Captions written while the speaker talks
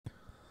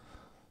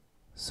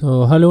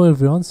So hello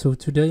everyone. So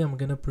today I'm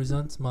gonna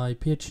present my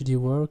PhD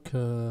work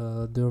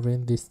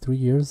during these 3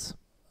 years.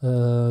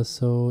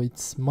 So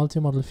it's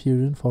multimodal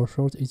fusion for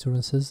short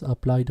iterances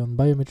applied on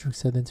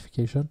biometrics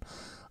identification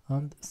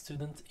and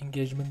student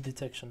engagement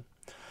detection.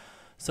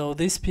 So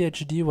this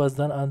PhD was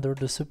done under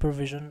the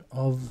supervision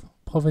of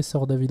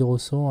Professor David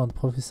Rousseau and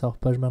Professor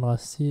Pajman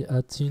Rassi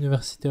at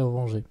Université of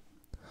Angers.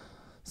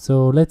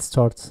 So let's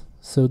start.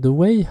 So the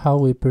way how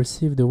we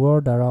perceive the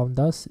world around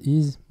us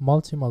is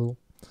multimodal.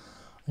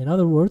 In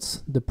other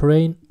words, the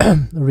brain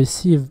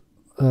receives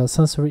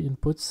sensory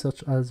inputs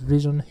such as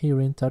vision,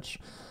 hearing, touch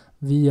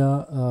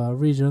via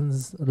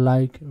regions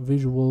like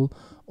visual,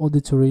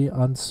 auditory,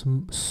 and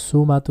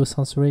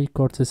somatosensory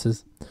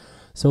cortices.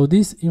 So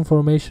these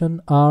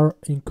information are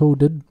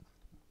encoded,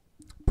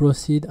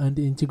 processed, and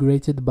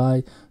integrated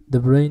by the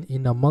brain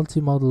in a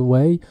multimodal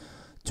way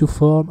to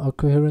form a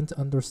coherent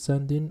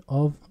understanding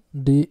of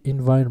the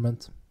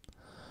environment.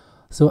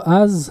 So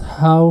as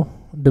how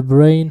the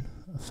brain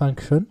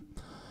functions,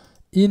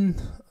 in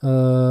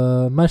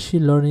a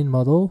machine learning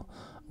model,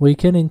 we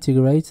can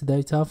integrate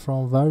data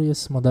from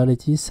various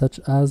modalities such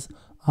as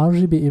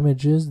RGB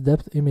images,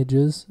 depth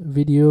images,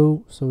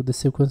 video, so the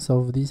sequence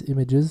of these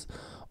images,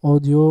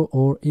 audio,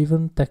 or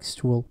even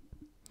textual.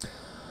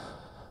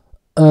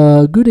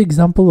 A good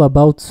example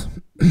about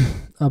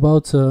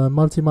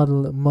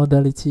multimodal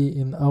modality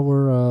in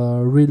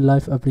our real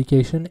life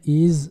application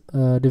is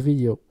the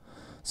video.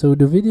 So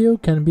the video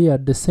can be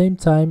at the same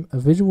time a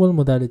visual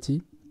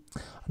modality,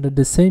 and at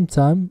the same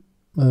time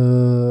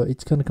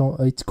it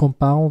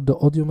compound the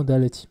audio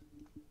modality.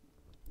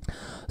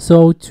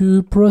 So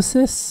to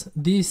process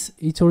this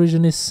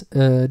heterogeneous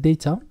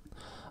data,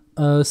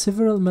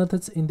 several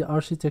methods in the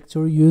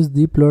architecture use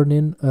deep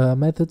learning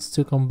methods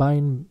to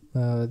combine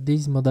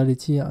these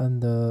modality,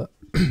 and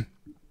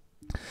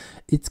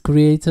it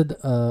created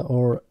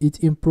or it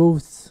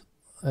improves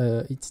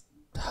it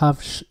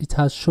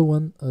has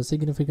shown a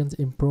significant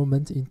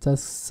improvement in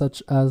tasks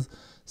such as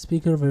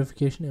speaker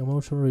verification,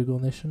 emotional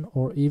recognition,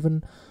 or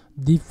even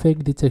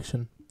deepfake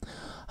detection.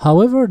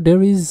 However,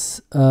 there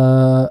is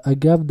a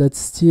gap that's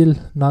still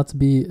not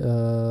be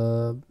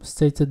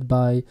stated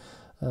by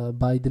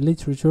the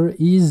literature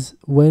is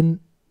when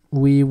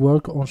we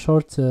work on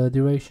short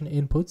duration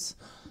inputs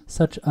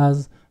such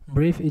as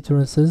brief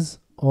utterances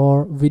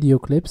or video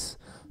clips,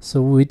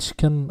 so which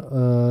can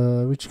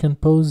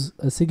pose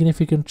a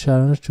significant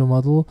challenge to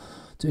model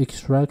to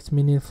extract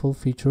meaningful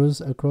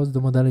features across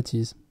the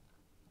modalities.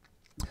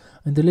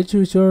 In the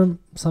literature,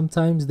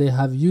 sometimes they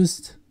have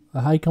used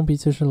a high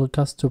computational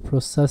cost to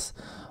process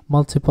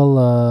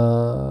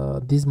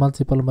these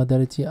multiple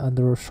modality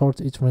under short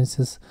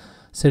iterances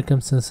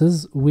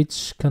circumstances,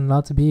 which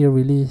cannot be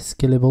really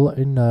scalable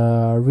in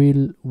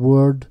real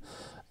world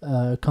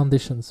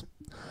conditions.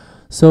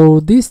 So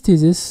this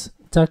thesis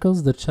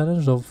tackles the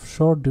challenge of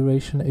short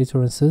duration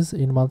iterances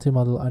in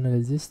multimodal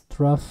analysis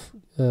through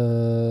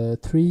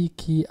three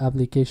key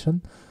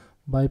applications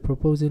by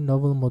proposing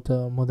novel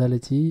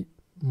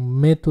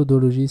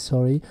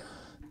methodology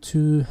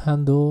to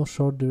handle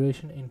short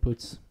duration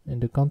inputs in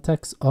the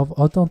context of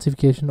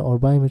authentication or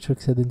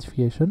biometrics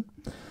identification.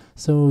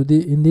 So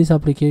in this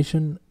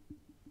application,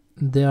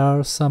 there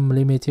are some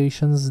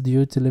limitations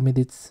due to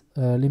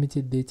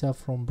limited data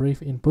from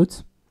brief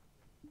inputs.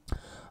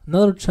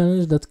 Another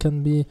challenge that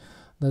can be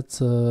that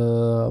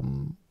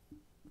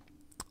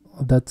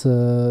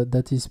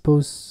is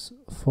posed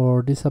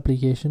for this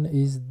application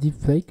is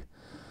deepfake.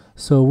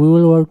 So we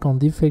will work on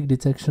deepfake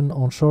detection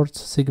on short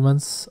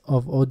segments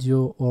of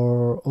audio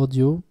or of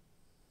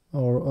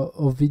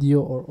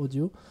video or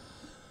audio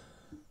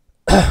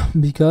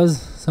because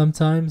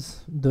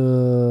sometimes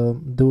the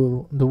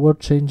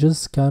word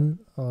changes can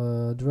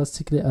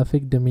drastically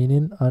affect the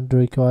meaning and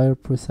require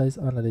precise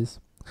analysis.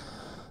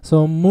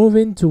 So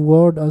moving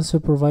toward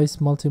unsupervised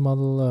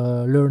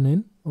multimodal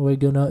learning, we're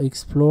gonna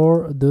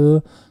explore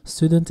the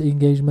student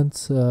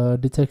engagement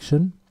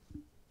detection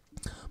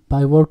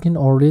by working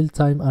on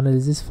real-time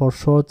analysis for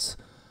short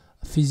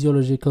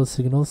physiological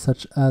signals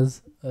such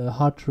as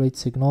heart rate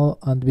signal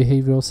and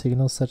behavioral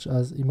signals such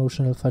as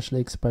emotional facial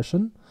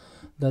expression.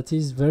 That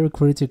is very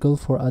critical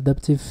for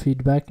adaptive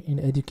feedback in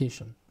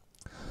education.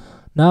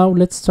 Now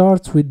let's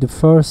start with the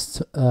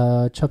first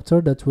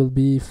chapter that will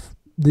be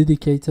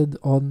dedicated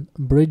on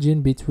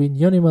bridging between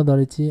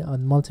unimodality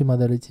and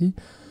multimodality.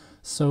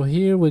 So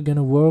here we're going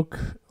to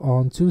work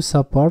on two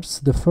subparts.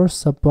 The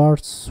first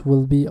subparts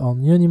will be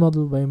on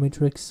unimodal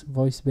biometrics,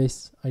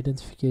 voice-based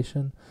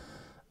identification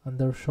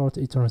under short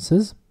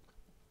iterances.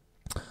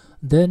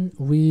 Then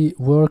we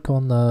work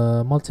on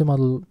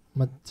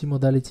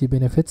multimodality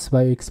benefits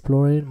by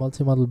exploring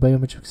multimodal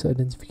biometrics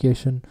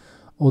identification,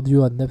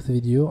 audio and depth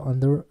video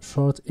under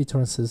short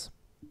iterances.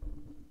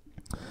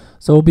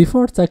 So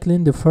before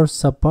tackling the first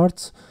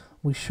subpart,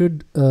 we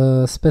should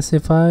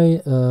specify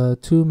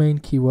two main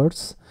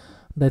keywords.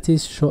 That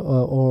is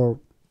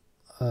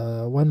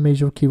one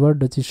major keyword,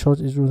 that is short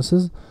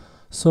iterances.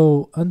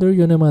 So under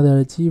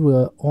unimodality,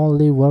 we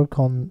only work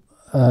on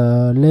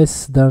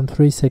less than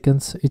 3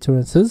 seconds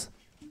iterances.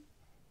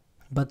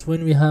 But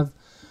when we have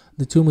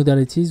the two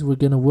modalities we're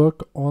gonna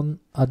work on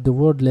at the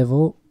word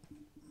level,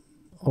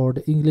 or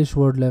the English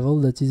word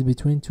level, that is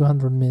between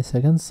 200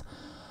 milliseconds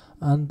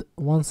and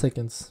 1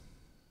 second.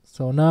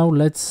 So now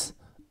let's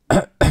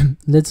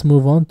let's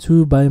move on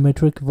to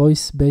biometric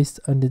voice-based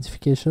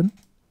identification.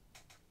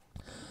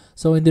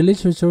 So in the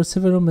literature,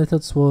 several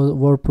methods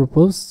were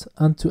proposed.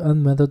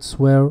 End-to-end methods,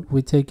 where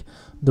we take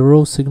the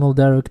raw signal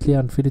directly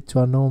and feed it to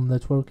a neural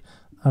network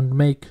and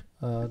make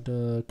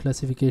the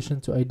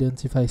classification to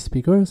identify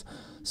speakers.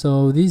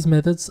 So these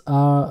methods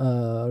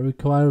are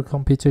require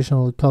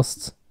computational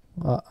costs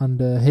and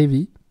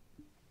heavy.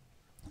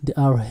 They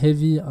are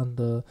heavy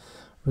and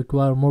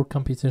require more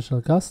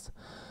computational cost.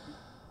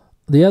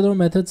 The other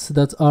methods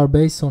that are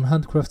based on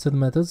handcrafted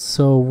methods,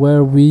 so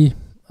where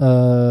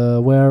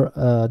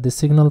the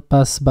signal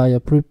pass by a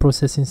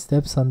pre-processing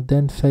steps and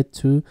then fed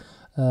to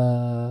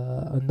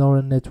a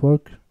neural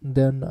network,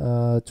 then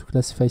to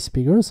classify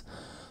speakers.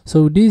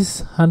 So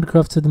these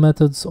handcrafted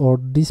methods, or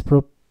these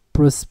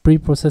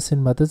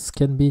pre-processing methods,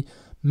 can be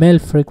male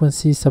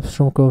frequency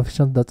substrate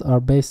coefficients that are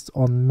based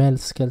on male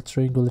scale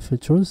triangle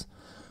features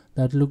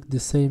that look the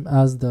same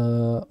as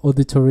the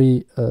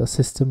auditory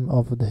system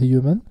of the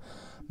human.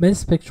 Male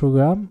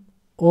spectrogram,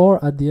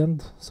 or at the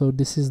end, so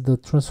this is the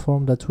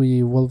transform that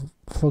we will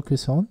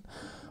focus on,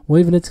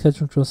 wavelet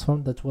scattering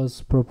transform that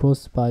was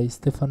proposed by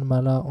Stefan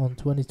Mala on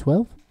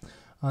 2012,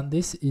 and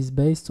this is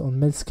based on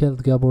male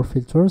scaled Gabor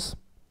filters,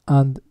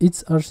 and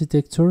its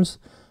architectures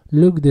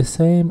look the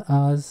same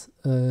as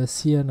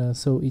CNN,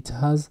 so it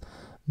has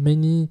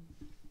many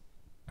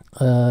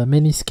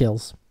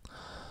scales.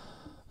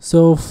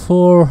 So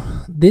for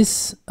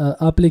this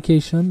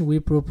application, we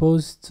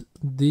proposed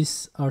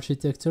this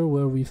architecture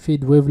where we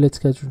feed wavelet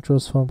scattering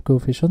transform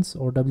coefficients,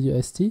 or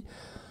WST,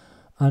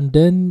 and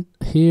then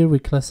here we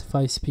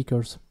classify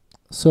speakers.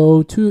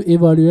 So to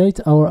evaluate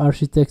our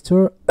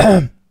architecture,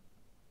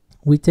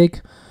 we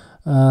take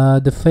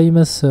the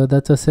famous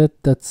dataset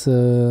that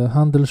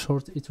handles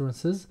short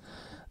utterances,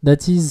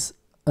 that is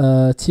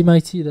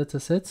TMIT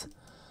dataset.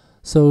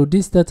 So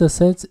this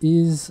dataset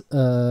is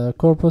a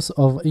corpus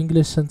of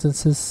English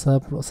sentences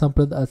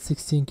sampled at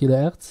 16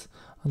 kHz,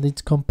 and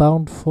it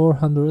compound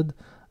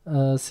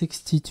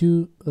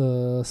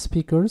 462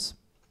 speakers.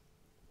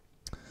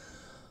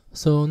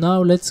 So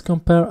now let's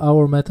compare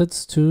our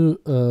methods to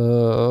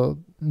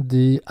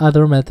the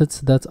other methods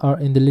that are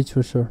in the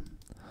literature.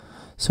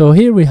 So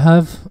here we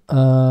have,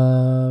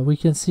 we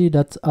can see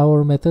that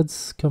our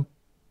methods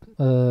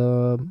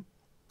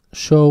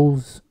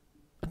shows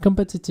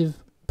competitive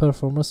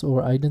performance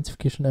or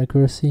identification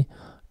accuracy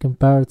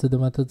compared to the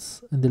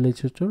methods in the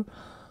literature,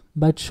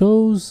 but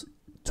shows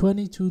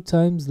 22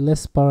 times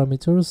less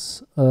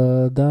parameters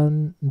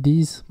than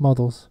these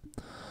models.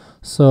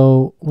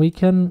 So we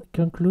can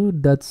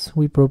conclude that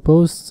we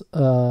proposed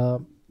a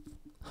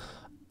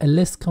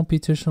less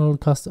computational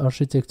cost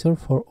architecture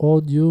for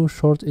audio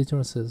short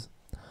utterances.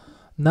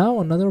 Now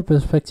another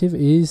perspective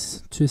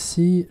is to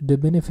see the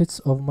benefits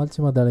of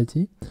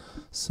multimodality.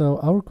 So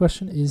our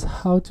question is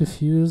how to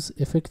fuse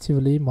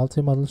effectively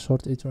multimodal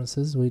short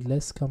utterances with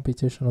less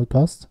computational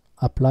cost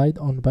applied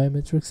on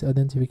biometrics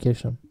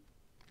identification.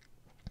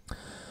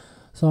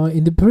 So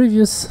in the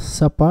previous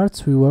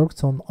subparts we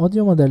worked on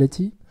audio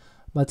modality,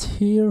 but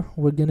here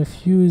we're gonna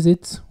fuse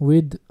it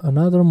with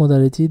another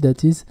modality,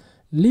 that is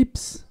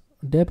lips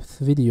depth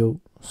video.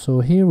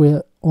 So here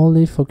we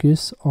only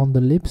focus on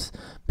the lips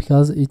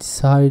because it's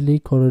highly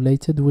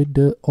correlated with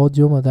the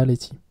audio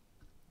modality.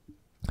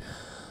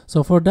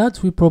 So for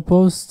that we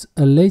proposed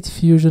a late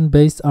fusion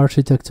based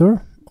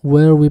architecture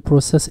where we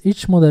process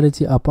each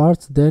modality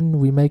apart, then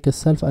we make a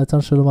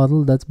self-attentional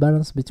model that's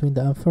balanced between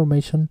the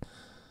information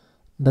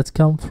that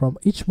come from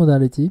each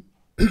modality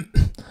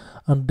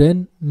and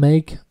then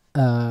make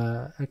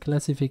a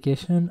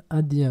classification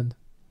at the end.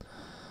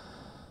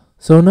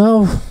 So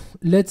now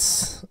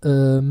let's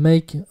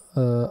make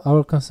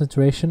our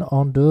concentration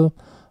on the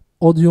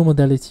audio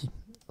modality.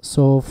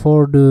 So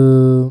for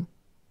the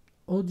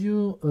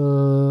audio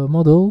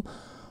model,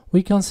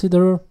 we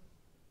consider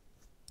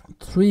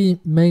three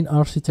main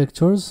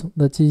architectures,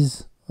 that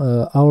is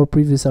our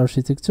previous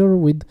architecture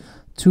with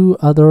two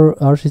other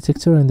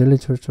architecture in the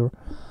literature,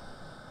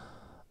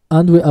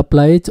 and we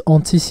apply it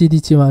on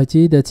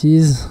TCD-TMIT, that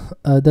is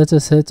a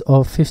dataset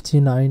of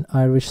 59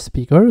 Irish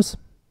speakers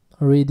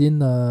reading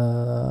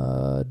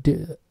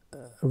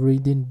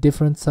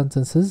different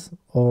sentences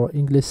or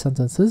English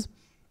sentences.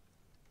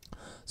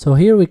 So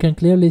here we can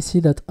clearly see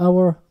that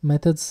our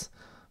methods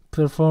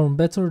perform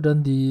better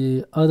than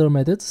the other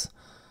methods,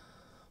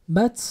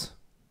 but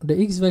the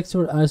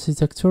X-vector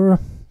architecture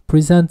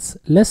presents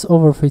less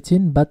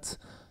overfitting, but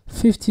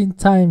 15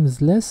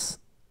 times less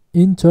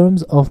in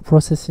terms of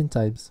processing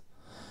times.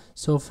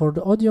 So for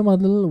the audio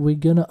model, we're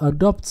gonna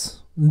adopt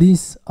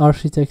this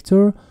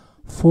architecture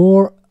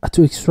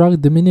to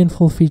extract the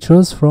meaningful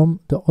features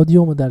from the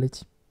audio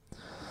modality.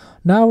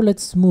 Now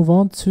let's move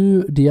on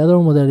to the other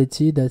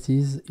modality that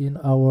is in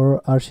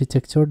our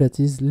architecture, that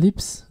is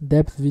lips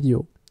depth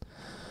video.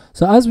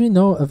 So as we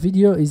know, a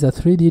video is a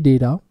 3D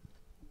data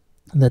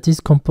that is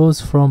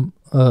composed from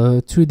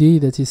 2D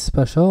that is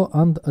spatial,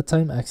 and a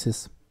time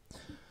axis.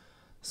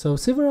 So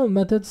several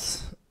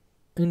methods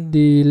in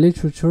the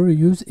literature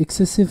use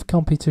excessive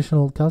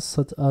computational costs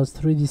such as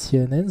 3D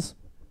CNNs,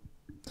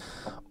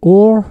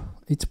 or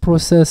it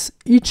processes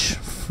each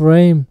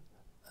frame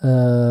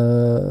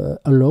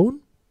alone,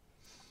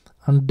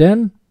 and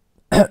then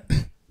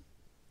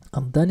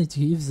it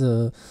gives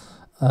a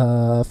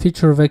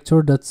feature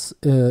vector that's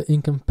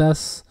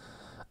encompass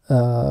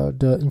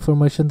the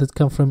information that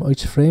come from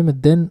each frame,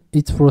 and then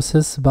it's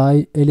processed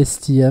by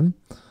LSTM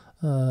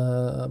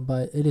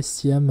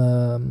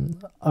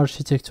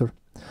architecture.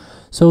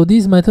 So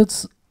these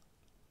methods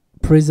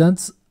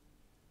present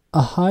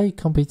a high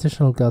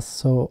computational cost.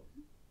 So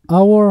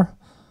our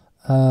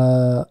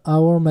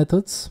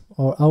methods,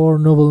 or our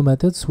novel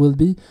methods, will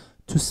be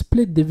to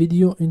split the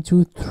video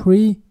into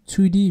 3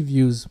 2D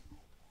views.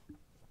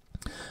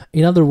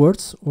 In other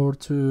words, or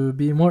to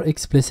be more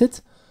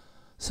explicit,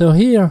 so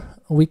here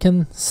we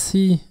can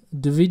see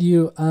the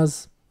video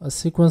as a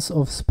sequence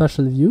of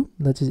spatial view,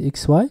 that is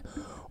XY,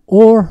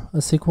 or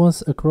a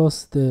sequence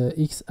across the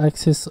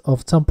x-axis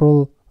of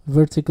temporal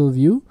vertical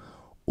view,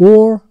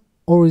 or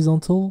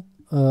horizontal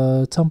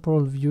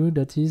temporal view,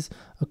 that is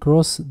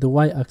across the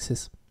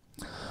y-axis.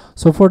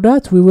 So for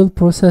that, we will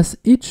process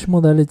each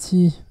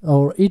modality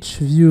or each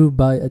view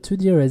by a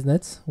 2D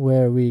ArrayNet,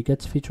 where we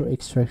get feature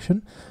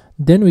extraction.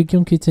 Then we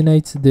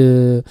concatenate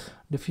the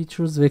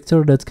features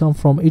vector that come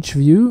from each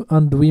view,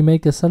 and we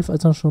make a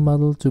self-attention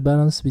model to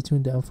balance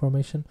between the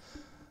information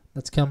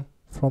that come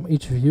from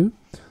each view,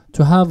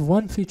 to have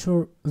one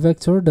feature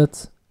vector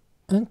that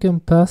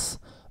encompasses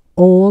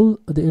all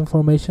the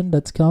information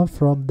that come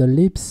from the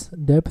ellipse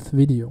depth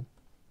video.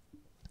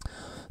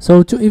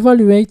 So to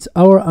evaluate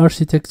our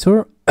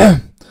architecture,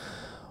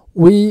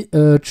 we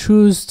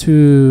choose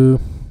to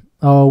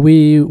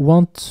we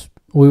want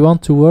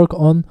to work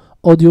on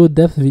audio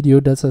depth video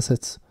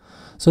datasets.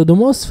 So the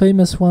most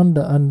famous one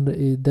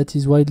that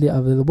is widely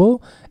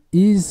available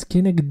is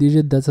Kinect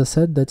Digit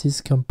dataset, that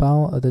is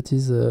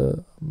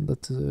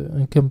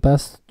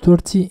encompass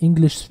 30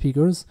 English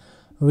speakers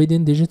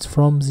reading digits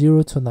from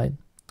 0 to 9.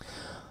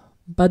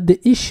 But the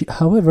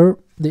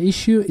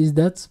issue is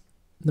that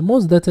the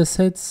most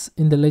datasets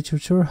in the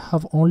literature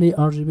have only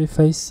RGB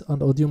face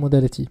and audio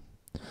modality.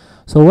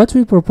 So what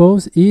we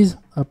propose is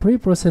a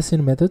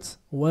pre-processing method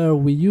where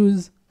we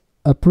use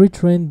a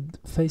pre-trained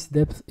face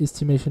depth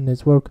estimation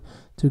network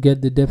to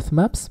get the depth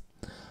maps.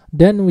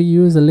 Then we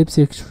use ellipse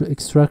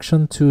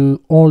extraction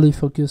to only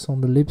focus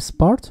on the ellipse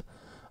part,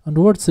 and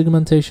word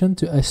segmentation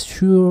to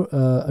assure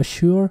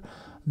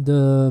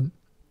the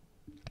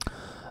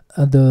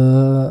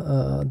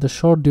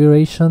short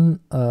duration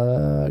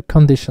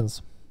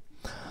conditions.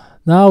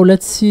 Now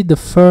let's see the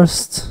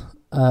first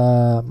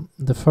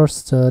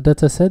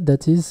dataset,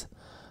 that is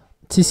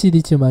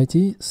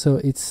TCD2MIT. So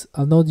it's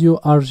an audio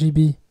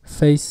RGB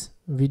face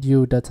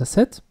video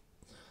dataset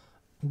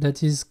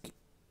that is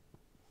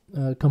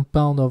a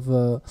compound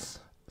of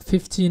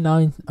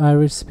 59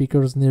 Irish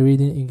speakers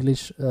reading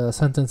English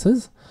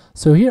sentences.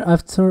 So here,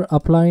 after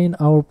applying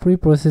our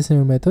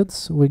pre-processing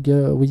methods, we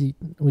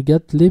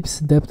get ellipse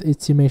depth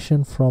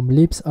estimation from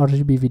ellipse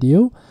RGB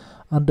video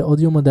and the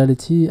audio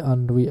modality,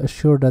 and we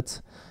assure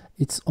that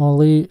it's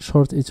only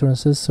short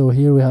iterances. So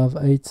here we have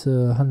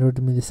 800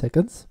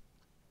 milliseconds.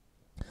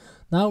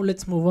 Now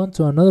let's move on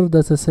to another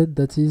dataset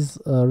that is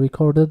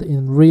recorded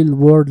in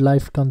real-world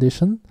life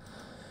condition.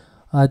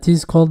 It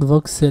is called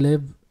Vox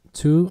Celeb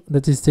 2,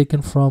 that is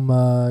taken from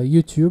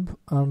YouTube,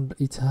 and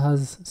it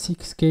has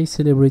 6K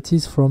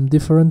celebrities from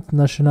different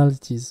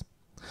nationalities.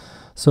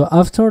 So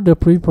after the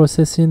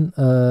pre-processing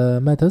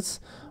methods,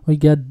 we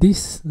get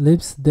this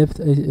ellipse depth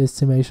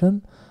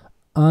estimation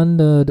and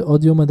the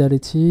audio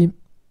modality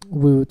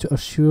to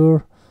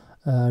assure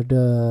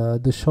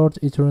the short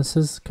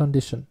iterances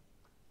condition.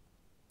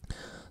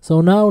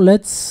 So now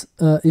let's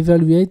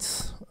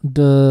evaluate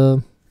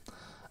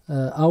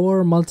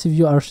our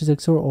multi-view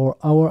architecture, or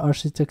our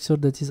architecture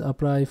that is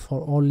applied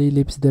for only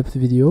ellipse depth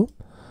video.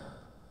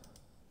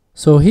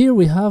 So here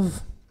we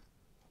have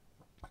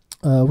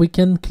we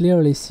can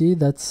clearly see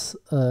that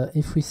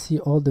if we see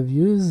all the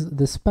views,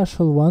 the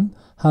spatial one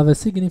have a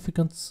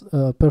significant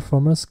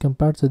performance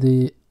compared to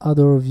the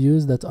other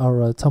views that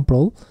are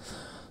temporal.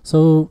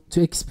 So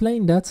to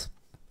explain that,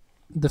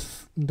 the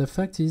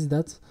fact is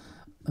that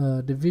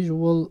the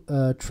visual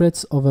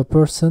traits of a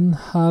person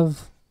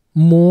have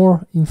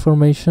more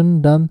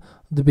information than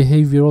the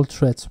behavioral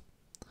trait.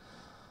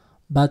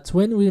 But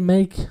when we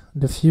make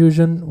the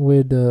fusion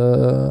with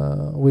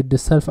the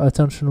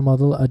self-attention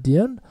model at the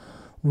end,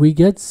 we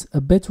get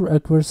a better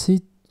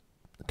accuracy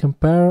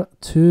compared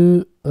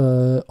to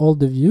all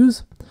the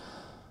views.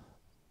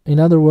 In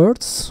other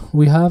words,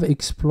 we have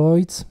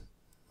exploited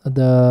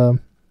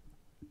the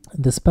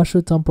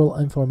spatial temporal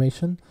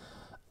information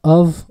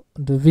of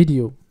the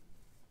video.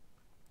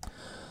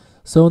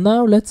 So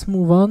now let's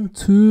move on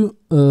to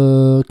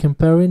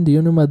comparing the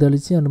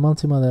unimodality and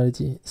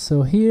multimodality.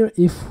 So here,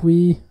 if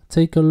we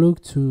take a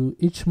look to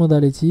each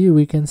modality,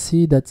 we can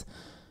see that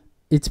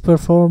it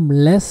performs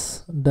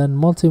less than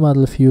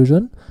multimodal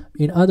fusion,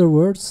 In other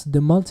words, the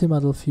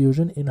multimodal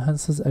fusion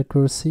enhances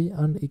accuracy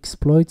and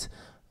exploits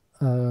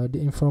the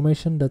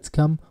information that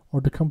come,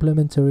 or the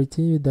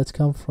complementarity that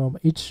come from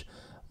each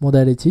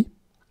modality.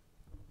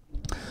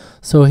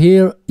 So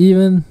here,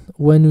 even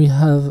when we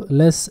have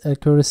less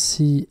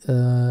accuracy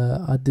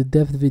at the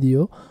depth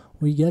video,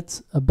 we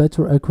get a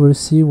better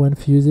accuracy when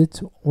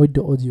fused with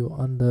the audio,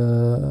 and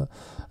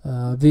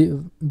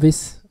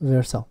vice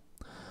versa.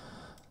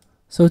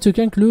 So to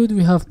conclude,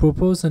 we have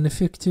proposed an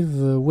effective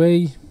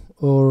way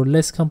or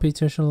less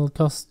computational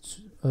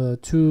cost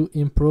to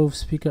improve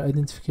speaker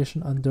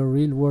identification under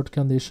real-world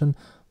conditions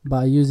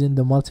by using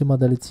the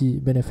multimodality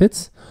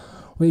benefits.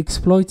 We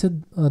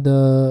exploited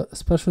the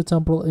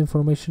spatiotemporal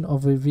information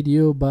of a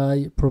video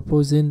by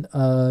proposing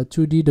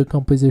 2D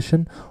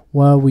decomposition,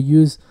 where we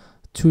use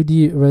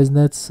 2D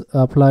ResNets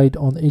applied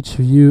on each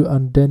view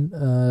and then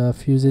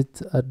fuse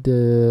it at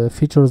the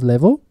features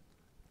level.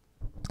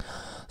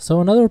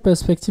 So another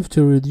perspective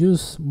to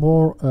reduce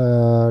more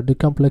the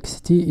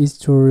complexity is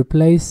to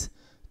replace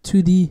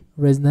 2D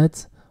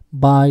ResNet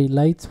by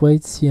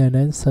lightweight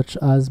CNN such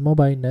as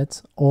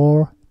MobileNet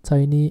or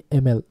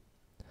TinyML.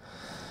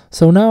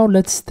 So now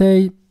let's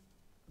stay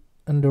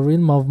in the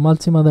realm of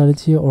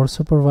multimodality or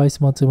supervised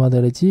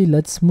multimodality.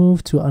 Let's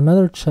move to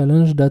another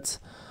challenge that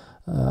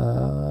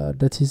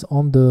is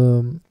on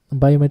the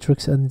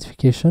biometrics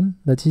identification,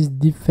 that is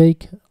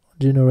deepfake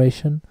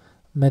generation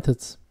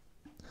methods.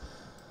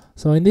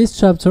 So in this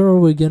chapter,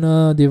 we're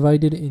gonna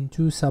divide it in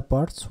two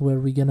subparts, where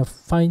we're gonna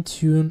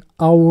fine-tune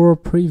our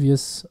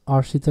previous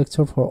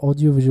architecture for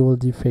audiovisual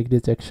deepfake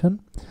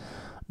detection.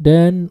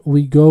 Then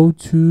we go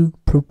to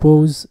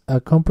propose a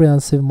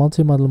comprehensive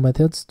multimodal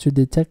methods to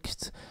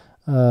detect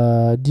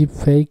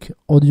deepfake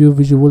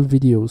audiovisual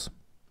videos.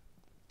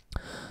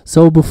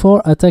 So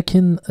before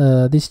attacking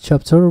this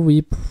chapter,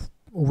 we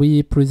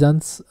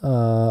present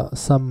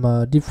some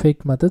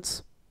deepfake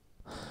methods.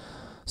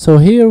 So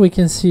here we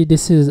can see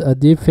this is a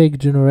deepfake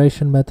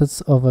generation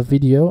methods of a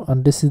video,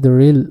 and this is the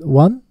real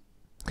one.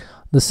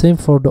 The same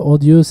for the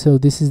audio, so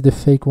this is the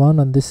fake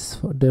one and this is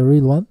the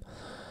real one.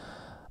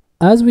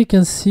 As we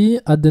can see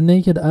at the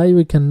naked eye,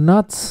 we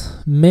cannot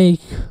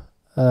make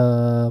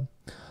a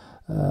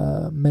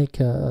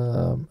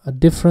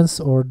difference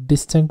or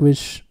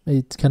distinguish.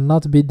 It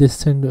cannot be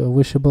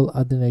distinguishable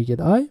at the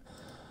naked eye.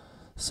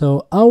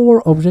 So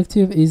our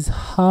objective is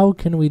how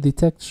can we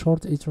detect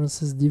short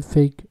iterations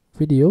deepfake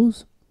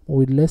videos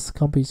with less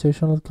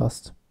computational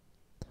cost.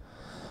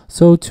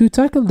 So to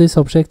tackle this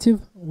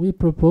objective, we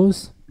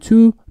propose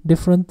two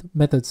different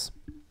methods.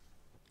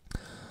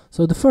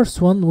 So the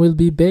first one will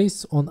be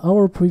based on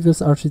our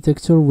previous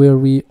architecture, where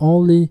we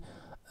only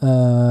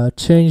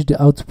change the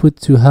output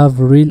to have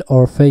real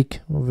or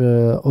fake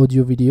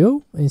audio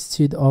video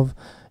instead of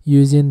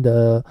using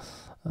the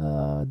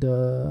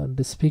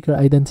speaker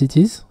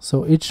identities.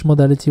 So each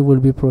modality will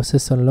be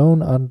processed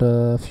alone and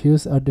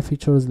fused at the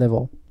features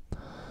level.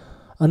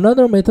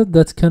 Another method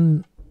that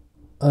can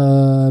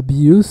be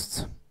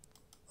used,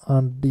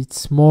 and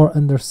it's more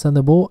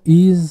understandable,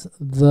 is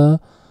the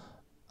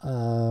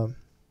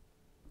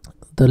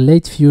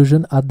late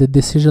fusion at the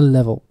decision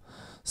level.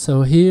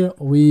 So here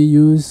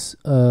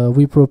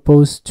we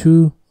propose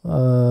two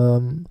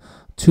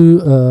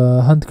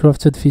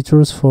handcrafted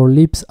features for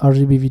lips,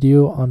 RGB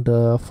video, and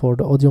for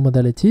the audio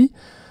modality.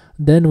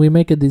 Then we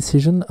make a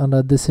decision, and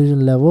at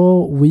decision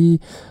level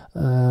we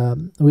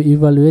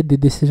evaluate the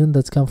decision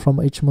that come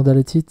from each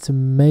modality to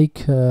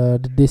make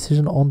the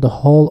decision on the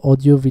whole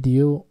audio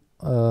video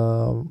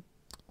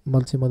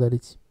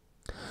multimodality.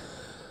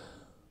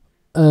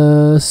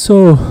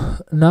 So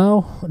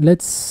now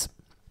let's,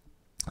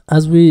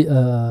 as we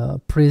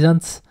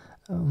present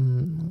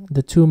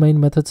the two main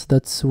methods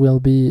that will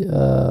be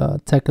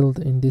tackled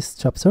in this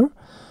chapter,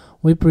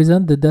 we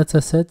present the data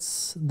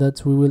sets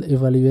that we will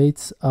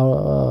evaluate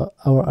our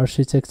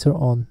architecture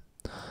on.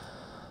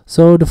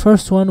 So the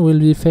first one will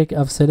be fake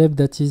AvCeleb,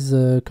 that is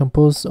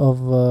composed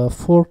of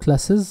 4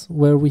 classes,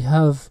 where we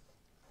have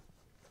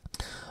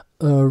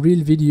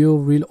real video,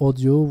 real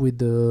audio with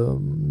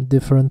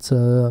different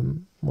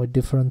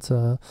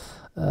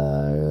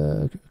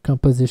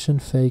composition,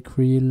 fake,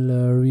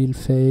 real,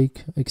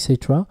 fake,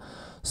 etc.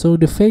 So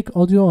the fake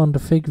audio and the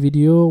fake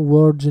video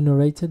were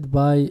generated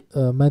by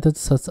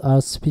methods such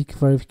as speak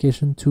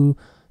verification to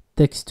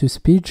text to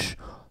speech,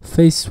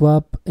 face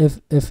swap,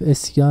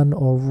 FSCAN,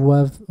 or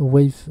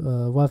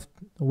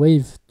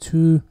wave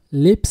to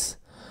lips,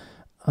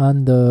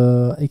 and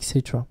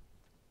etc.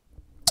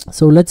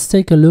 So let's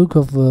take a look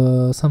of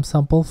some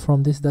sample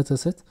from this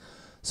dataset.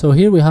 So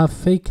here we have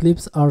fake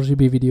lips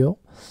RGB video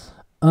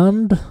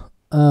and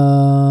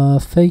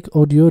fake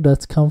audio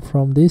that come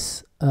from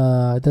this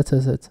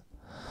dataset.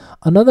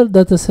 Another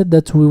dataset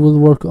that we will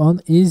work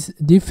on is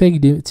deepfake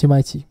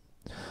TMIT.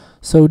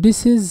 So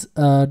this is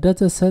a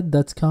dataset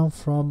that comes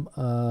from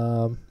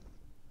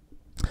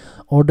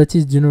or that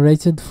is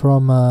generated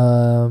from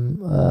known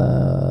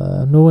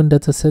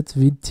dataset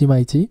with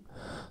TMIT.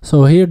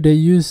 So here the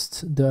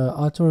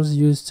authors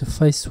used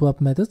face swap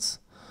methods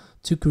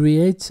to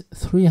create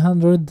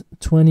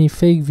 320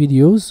 fake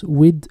videos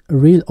with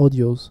real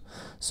audios.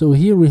 So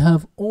here we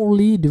have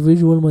only the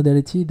visual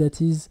modality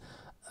that is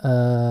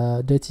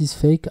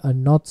fake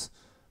and not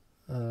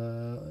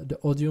the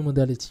audio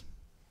modality.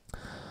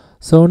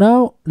 So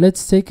now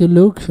let's take a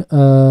look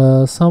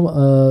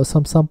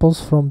some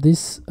samples from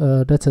this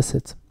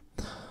dataset.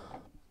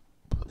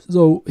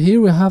 So here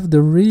we have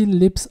the real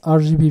lips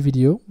RGB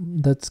video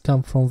that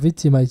come from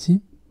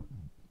VTMIT,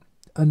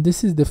 and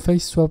this is the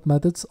face swap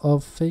methods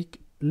of fake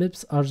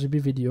lips RGB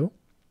video.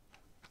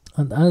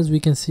 And as we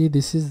can see,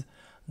 this is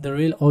the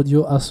real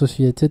audio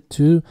associated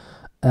to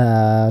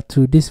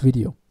this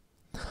video.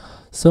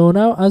 So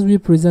now, as we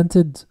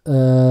presented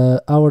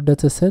our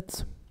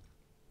dataset,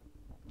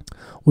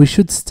 we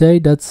should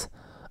state that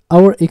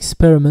our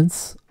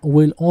experiments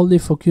will only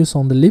focus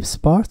on the lips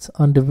part,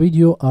 and the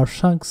video are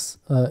chunks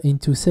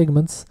into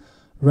segments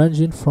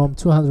ranging from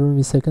 200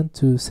 milliseconds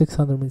to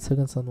 600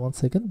 milliseconds and 1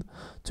 second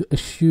to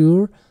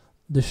assure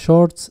the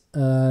short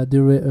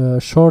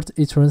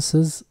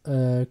iterances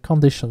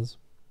conditions.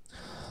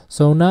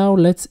 So now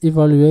let's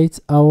evaluate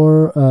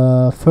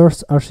our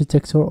first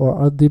architecture or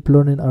our deep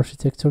learning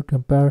architecture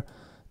compared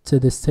to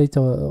the state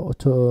of,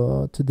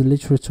 to the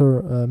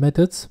literature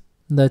methods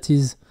that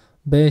is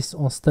based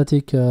on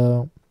static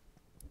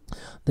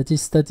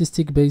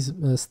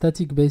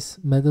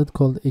based method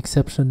called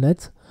exception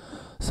net.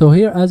 So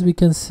here, as we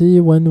can see,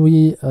 when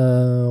we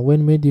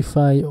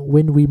modify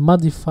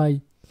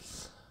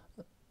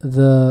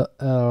the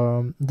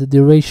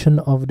duration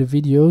of the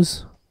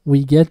videos,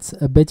 we get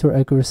a better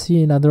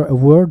accuracy.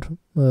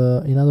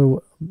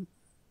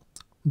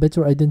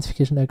 Better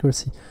identification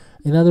accuracy.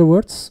 In other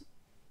words,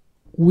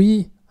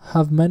 we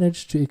have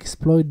managed to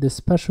exploit the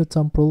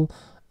spatiotemporal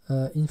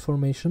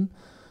information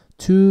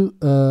to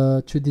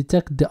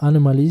detect the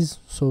anomalies,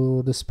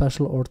 so the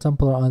spatial or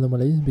temporal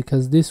anomalies,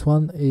 because this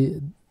one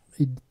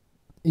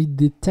it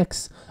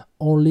detects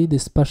only the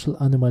spatial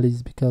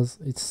anomalies because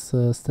it's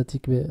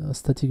static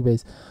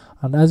based.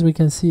 And as we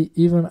can see,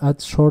 even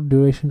at short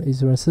duration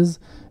inferences,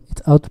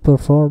 it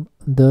outperforms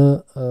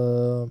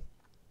the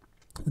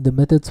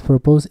methods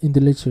proposed in the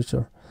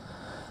literature.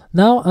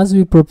 Now, as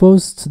we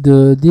proposed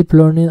the deep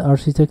learning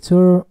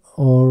architecture,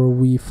 or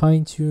we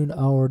fine-tune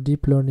our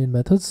deep learning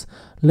methods,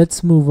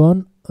 let's move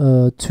on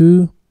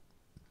to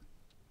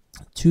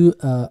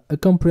a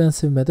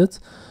comprehensive method.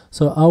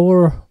 So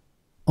our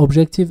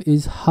objective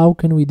is how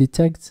can we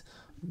detect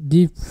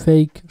deep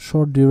fake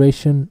short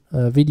duration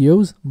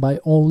videos by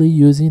only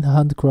using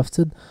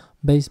handcrafted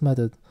based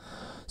method.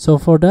 So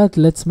for that,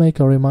 let's make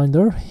a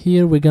reminder.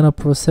 Here we're gonna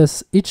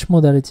process each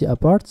modality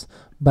apart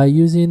by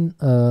using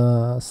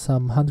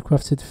some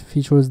handcrafted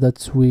features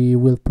that we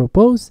will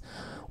propose.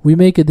 We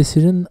make a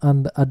decision,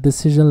 and at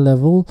decision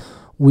level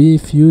we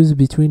fuse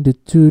between the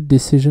two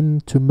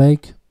decisions to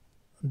make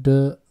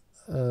the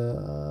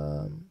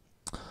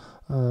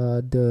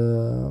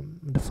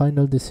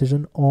final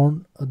decision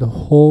on the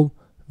whole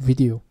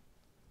video.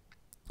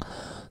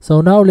 So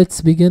now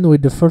let's begin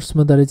with the first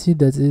modality,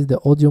 that is the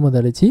audio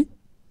modality.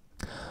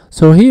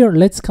 So here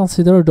let's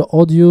consider the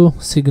audio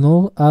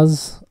signal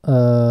as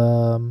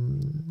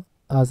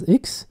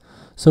X.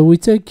 So we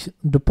take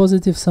the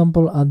positive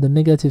sample and the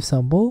negative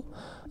sample.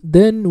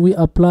 Then we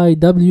apply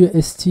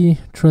WST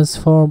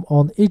transform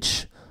on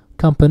each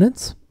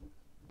component,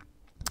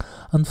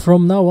 and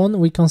from now on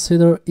we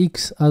consider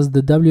X as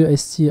the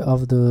WST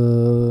of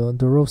the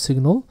raw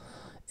signal,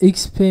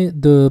 XP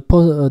the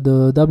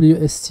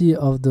WST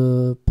of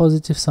the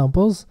positive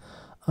samples,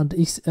 and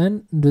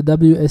XN the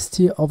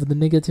WST of the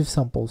negative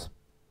samples.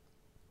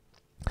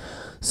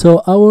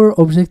 So our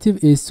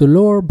objective is to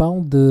lower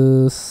bound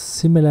the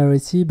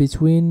similarity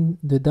between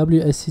the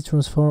WST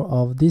transform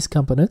of these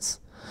components.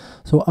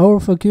 So our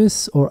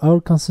focus or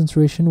our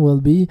concentration will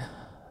be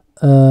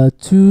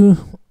to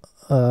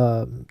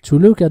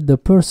look at the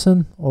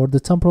person or the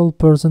temporal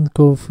person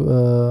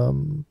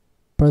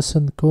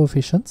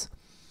coefficient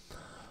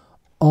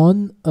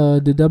on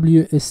the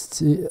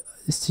WST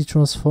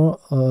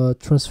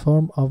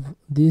transform of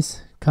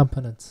these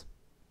components.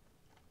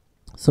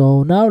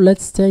 So now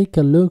let's take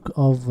a look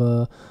of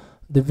the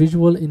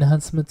visual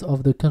enhancement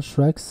of the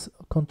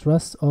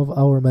contrast of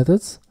our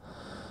methods.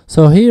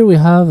 So here we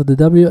have the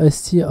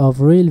WST of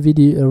real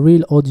video,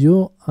 real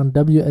audio, and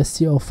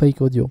WST of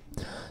fake audio.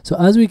 So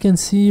as we can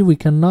see, we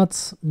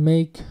cannot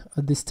make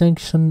a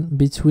distinction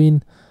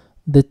between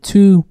the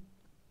two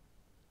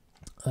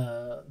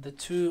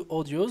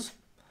audios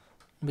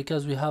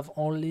because we have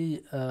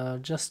only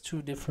just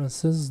two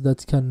differences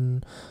that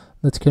can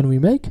we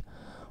make.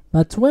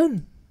 But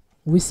when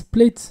we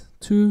split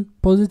two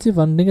positive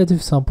and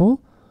negative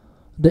sample,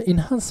 the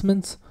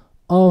enhancement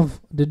of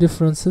the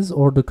differences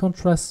or the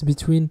contrast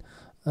between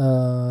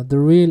the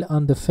real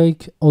and the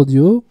fake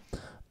audio,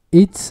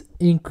 it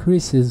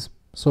increases.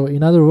 So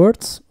in other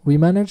words, we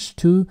managed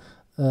to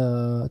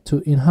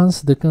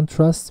enhance the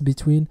contrast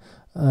between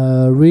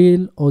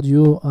real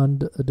audio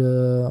and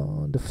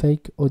the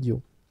fake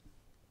audio.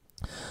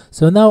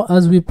 So now,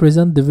 as we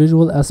present the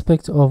visual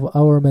aspect of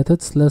our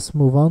methods, let's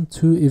move on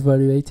to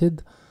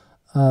evaluated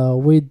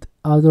with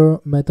other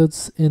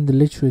methods in the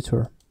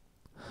literature.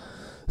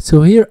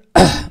 So here,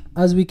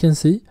 as we can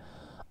see,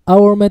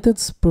 our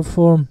methods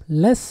perform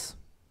less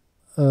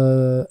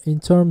in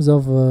terms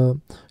of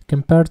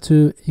compared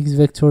to X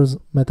vectors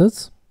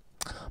methods,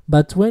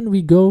 but when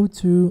we go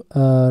to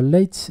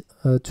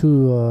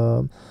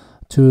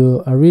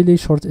to a really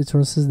short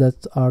iterances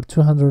that are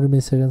 200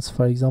 milliseconds,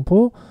 for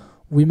example,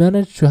 we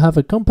manage to have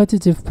a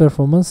competitive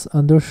performance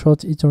under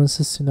short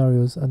iterances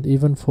scenarios and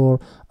even for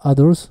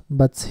others,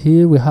 but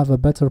here we have a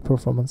better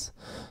performance.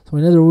 So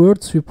in other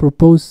words, we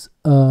propose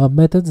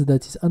methods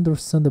that is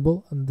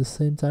understandable and at the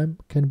same time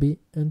can be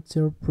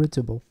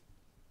interpretable.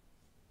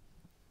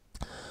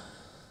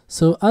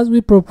 So as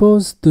we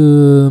propose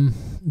the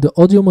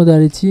audio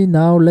modality,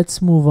 now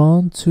let's move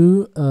on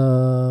to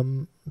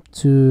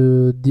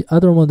the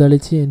other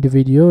modality in the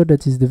video,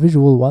 that is the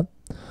visual one.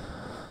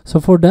 So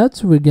for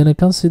that, we're gonna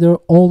consider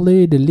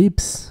only the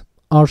LIPS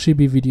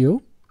RGB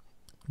video.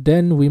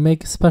 Then we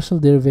make special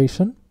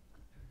derivation.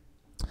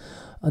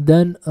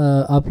 Then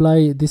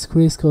apply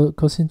discrete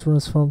cosine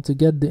transform to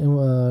get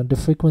the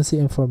frequency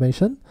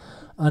information.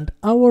 And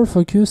our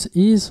focus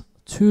is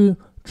to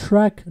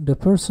track the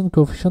Pearson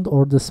coefficient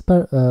or the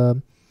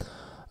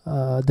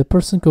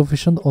Pearson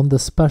coefficient on the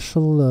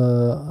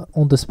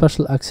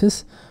spatial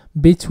axis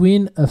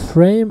between a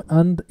frame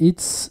and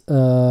its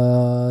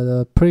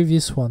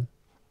previous one.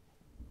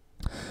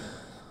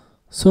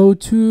 So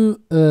to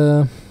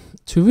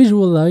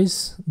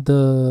visualize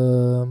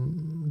the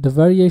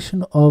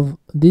variation of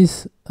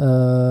these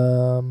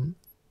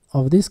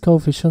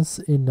coefficients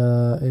in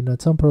a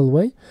temporal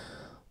way,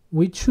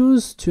 we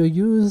choose to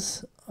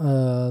use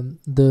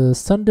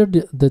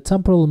the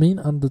temporal mean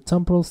and the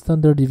temporal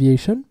standard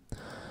deviation.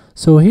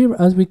 So here,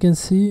 as we can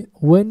see,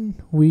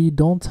 when we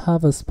don't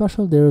have a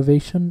spatial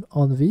derivation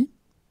on V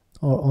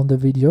or on the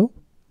video,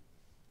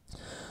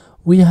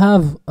 we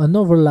have an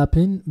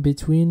overlapping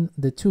between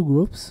the two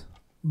groups,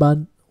 but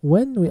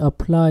when we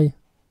apply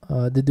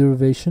the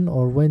derivation,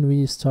 or when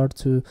we start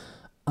to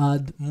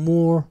add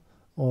more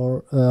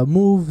or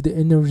move the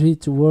energy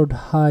toward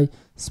high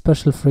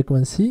spatial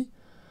frequency,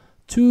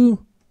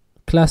 two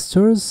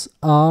clusters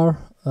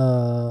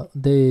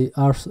they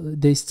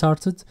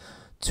started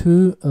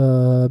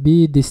to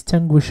be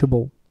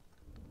distinguishable.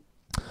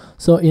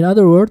 So in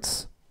other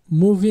words,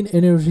 moving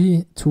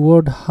energy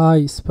toward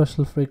high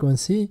spatial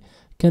frequency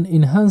can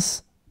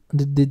enhance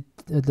the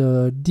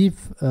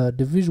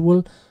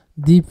visual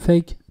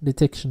deepfake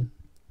detection.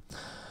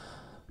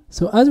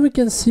 So as we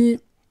can see,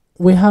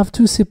 we have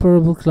two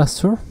separable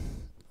clusters.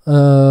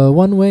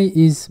 One way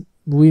is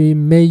we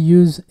may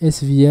use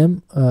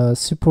SVM,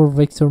 support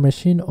vector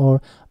machine,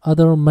 or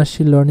other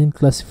machine learning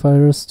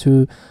classifiers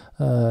to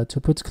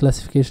put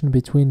classification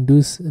between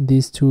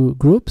these two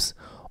groups,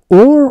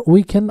 or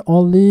we can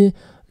only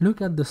look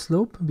at the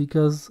slope,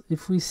 because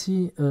if we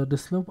see the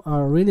slope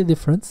are really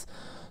different.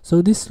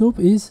 So this slope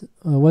is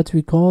what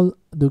we call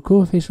the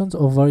coefficient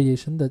of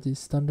variation, that is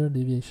standard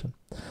deviation.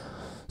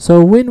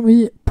 So when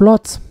we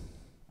plot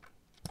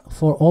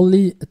for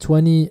only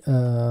 20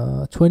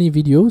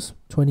 videos,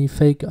 20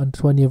 fake and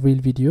 20 real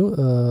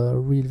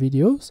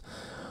videos,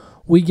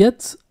 we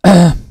get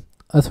a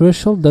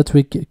threshold that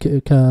we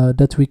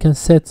can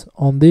set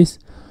on this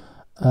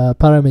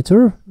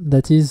parameter,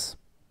 that is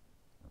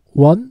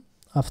 1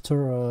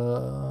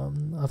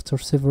 after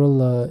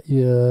several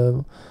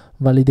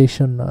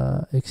validation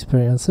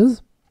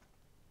experiences.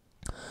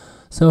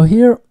 So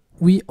here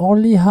we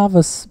only have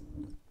a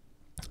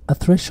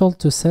threshold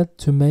to set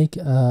to make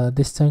a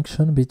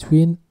distinction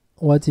between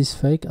what is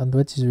fake and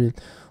what is real.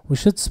 We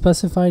should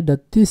specify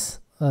that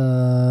this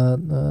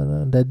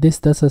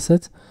data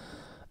set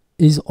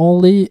is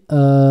only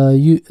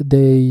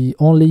they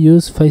only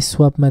use phase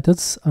swap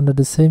methods, and at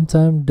the same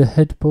time the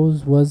head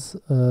pose was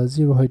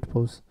 0 head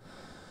pose.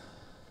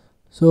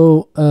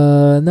 So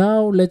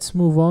now let's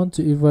move on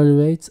to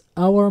evaluate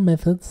our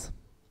methods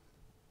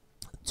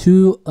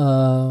to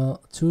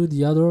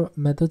the other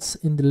methods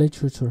in the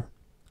literature.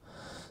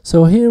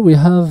 So here we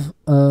have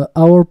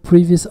our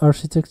previous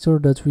architecture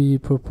that we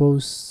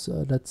propose,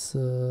 that's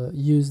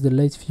use the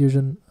late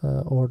fusion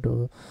or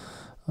the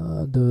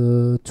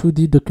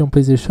 2D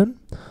decomposition.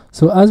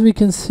 So as we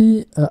can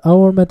see,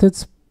 our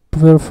methods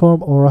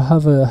perform or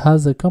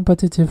has a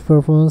competitive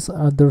performance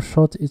under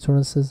short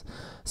iterances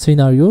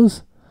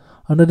scenarios,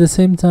 and at the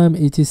same time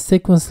it is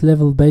sequence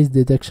level based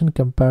detection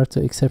compared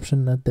to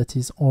exception that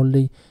is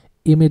only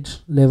image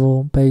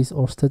level based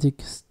or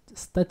static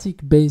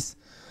based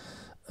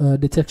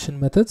detection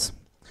methods.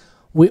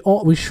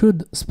 We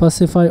should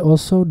specify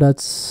also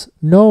that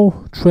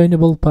no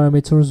trainable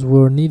parameters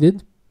were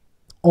needed,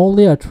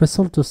 only a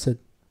threshold to set,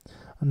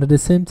 and at the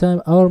same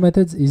time our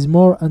methods is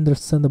more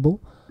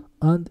understandable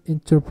and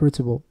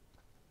interpretable.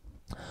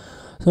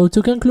 So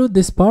to conclude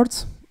this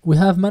part, we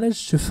have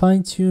managed to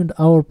fine-tune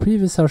our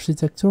previous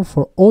architecture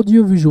for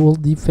audio-visual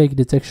deepfake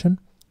detection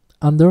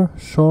under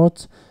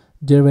short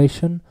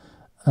duration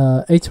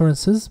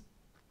iterances.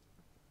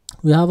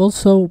 We have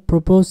also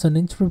proposed an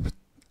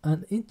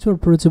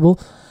interpretable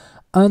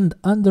and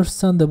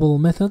understandable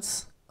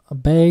methods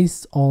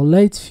based on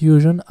late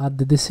fusion at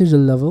the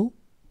decision level,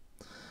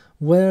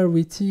 where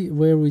we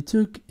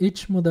took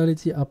each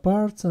modality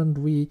apart and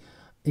we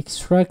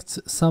extract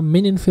some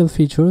meaningful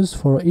features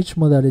for each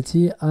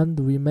modality, and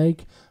we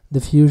make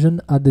the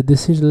fusion at the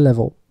decision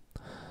level.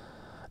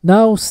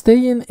 Now,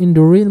 staying in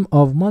the realm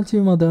of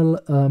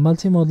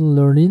multimodal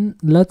learning,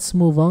 let's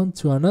move on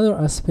to another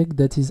aspect,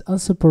 that is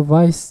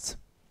unsupervised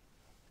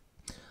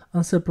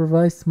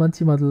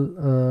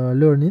multimodal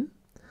learning.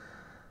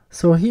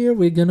 So here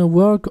we're gonna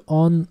work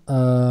on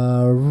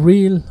a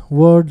real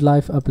world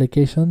life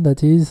application,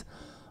 that is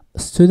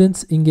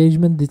students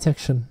engagement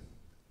detection.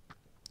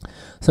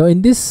 So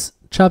in this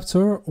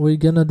chapter we're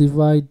gonna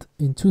divide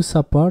in two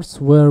subparts,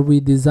 where we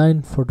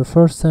design for the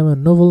first time a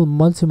novel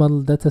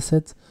multimodal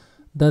dataset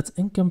that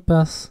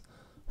encompass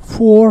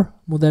 4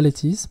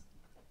 modalities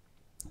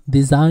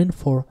designed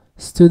for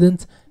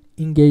student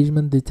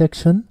engagement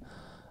detection,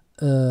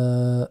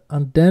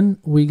 and then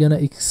we're gonna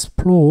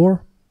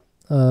explore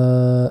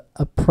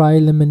a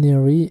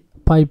preliminary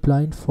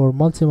pipeline for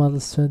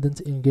multimodal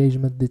student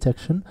engagement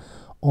detection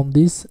on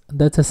this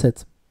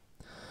dataset.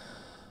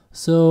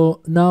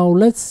 So now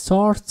let's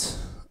start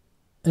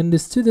in the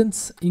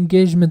students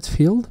engagement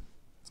field.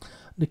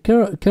 The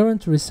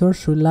current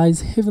research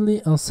relies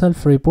heavily on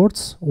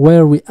self-reports,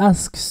 where we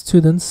ask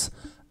students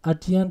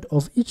at the end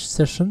of each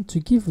session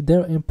to give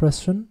their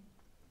impression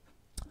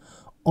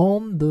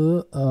on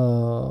the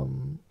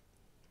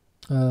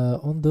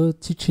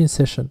teaching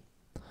session.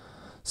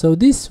 So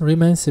this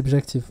remains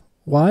subjective.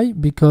 Why?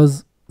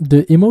 Because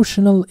the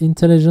emotional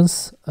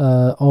intelligence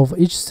of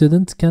each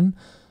student can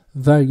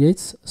vary,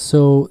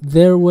 so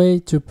their way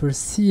to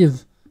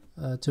perceive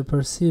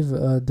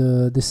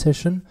the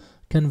session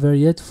can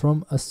vary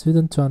from a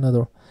student to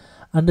another,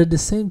 and at the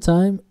same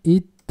time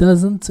it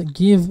doesn't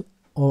give,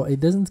 or it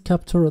doesn't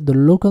capture the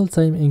local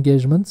time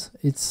engagement.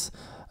 It's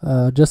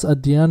just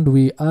at the end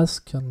we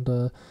ask, and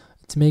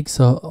it makes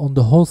on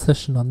the whole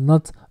session and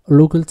not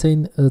local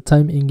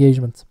time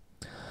engagement.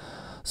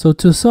 So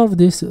to solve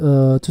this,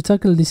 to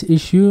tackle this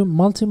issue,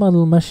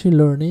 multimodal machine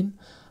learning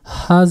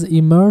has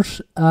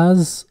emerged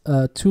as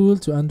a tool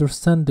to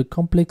understand the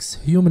complex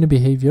human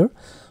behavior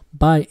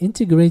by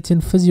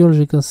integrating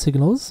physiological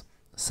signals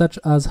such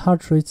as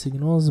heart rate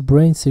signals,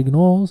 brain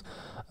signals,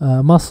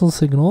 muscle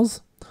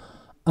signals,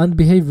 and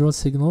behavioral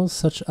signals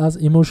such as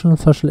emotional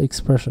facial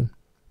expression.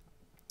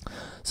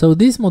 So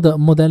these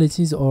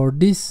modalities, or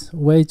this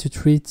way to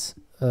treat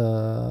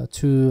to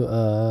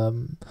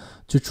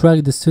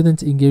track the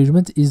student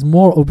engagement, is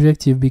more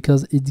objective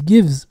because it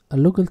gives a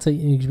local time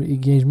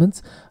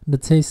engagement, and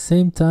at the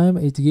same time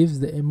it gives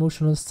the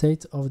emotional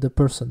state of the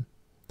person.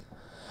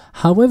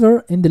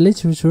 However, in the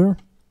literature,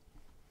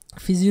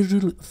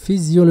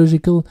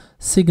 physiological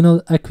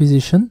signal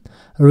acquisition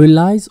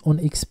relies on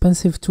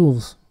expensive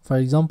tools. For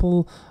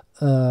example,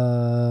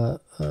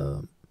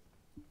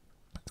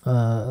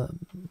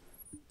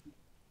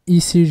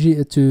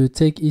 ECG, to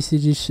take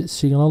ECG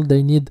signal,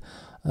 they need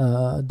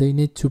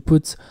to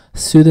put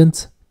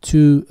students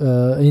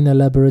in a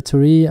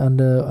laboratory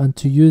and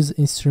to use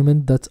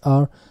instruments that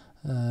are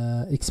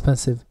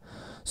expensive.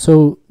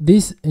 So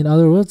this, in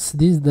other words,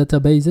 these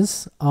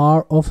databases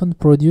are often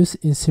produced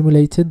in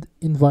simulated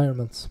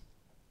environments.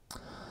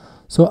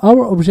 So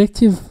our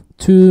objective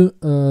to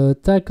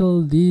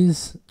tackle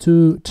these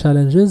two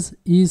challenges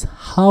is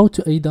how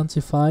to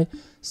identify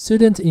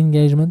student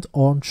engagement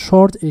on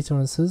short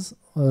iterances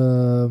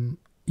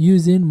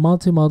using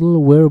multimodal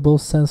wearable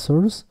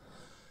sensors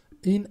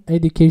in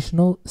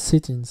educational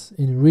settings,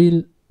 in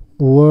real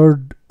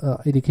world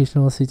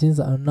educational settings,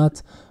 and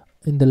not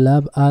in the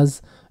lab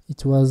as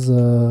it was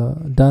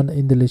done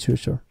in the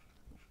literature.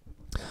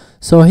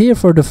 So here,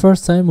 for the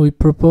first time, we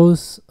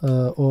propose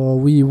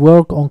we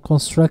worked on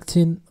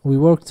constructing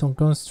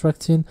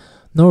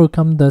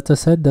neurocam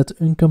dataset that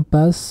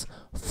encompass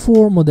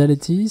 4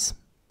 modalities: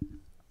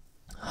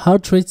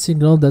 heart rate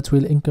signal that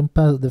will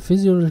encompass the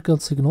physiological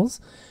signals,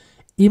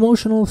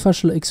 emotional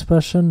facial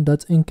expression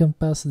that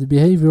encompass the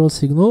behavioral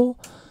signal,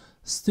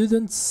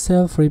 student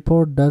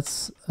self-report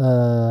that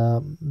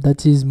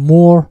is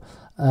more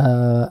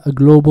a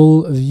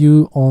global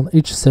view on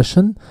each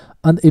session,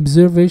 and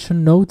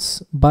observation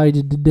notes by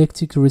the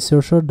didactic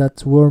researcher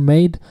that were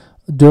made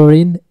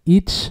during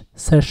each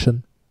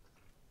session.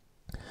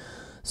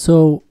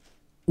 So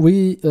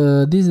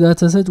this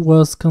dataset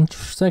was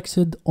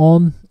constructed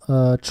on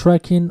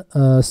tracking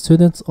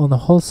students on a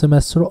whole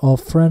semester of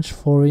French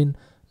foreign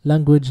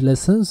language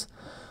lessons.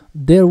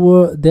 There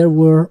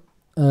were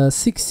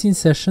 16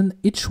 sessions,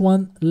 each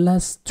one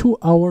lasts 2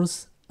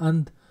 hours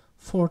and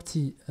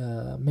 40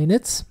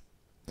 minutes,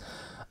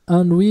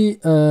 and we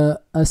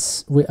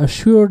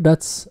assure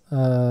that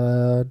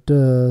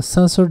the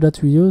sensor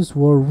that we use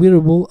were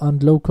wearable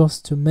and low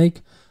cost to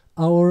make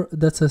our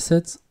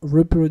datasets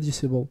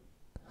reproducible.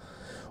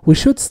 We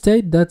should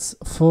state that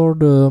for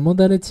the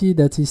modality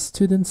that is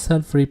student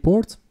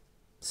self-report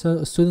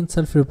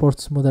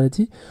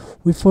modality,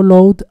 we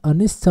followed an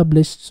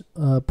established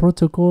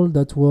protocol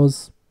that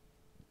was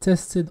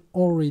tested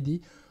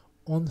already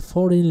on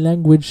foreign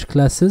language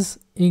classes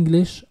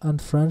English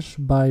and French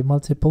by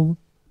multiple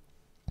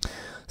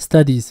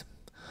studies.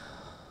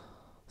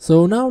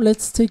 So now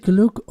let's take a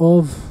look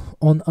on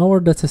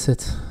our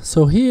dataset.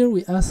 So here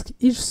we ask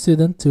each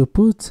student to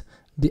put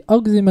the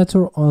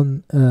oximeter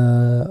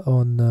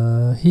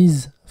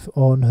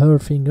on her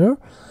finger,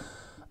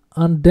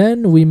 and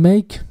then we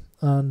make,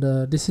 and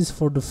this is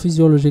for the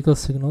physiological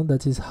signal,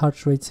 that is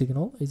heart rate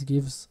signal. It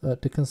gives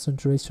the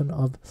concentration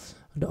of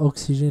the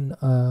oxygen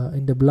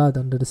in the blood,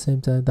 and at the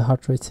same time the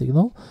heart rate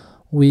signal.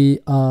 We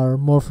are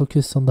more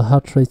focused on the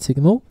heart rate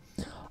signal,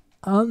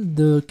 and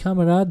the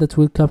camera that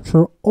will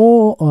capture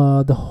all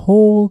the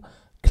whole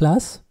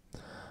class,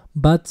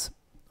 but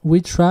we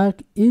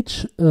track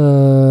each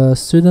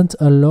student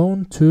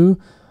alone to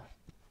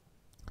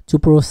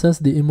process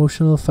the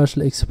emotional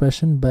facial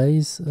expression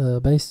based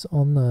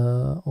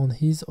on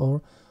his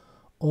or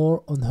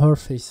on her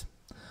face.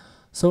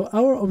 So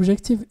our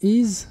objective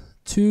is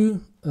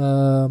to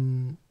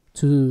do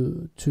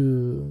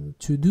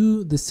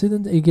the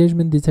student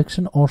engagement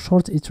detection on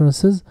short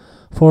utterances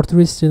for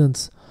 3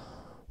 students.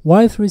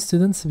 Why 3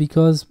 students?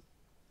 Because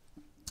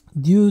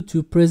due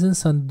to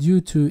presence and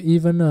due to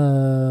even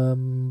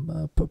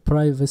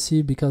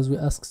privacy, because we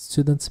asked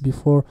students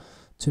before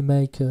to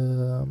make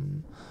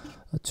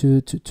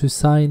to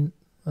sign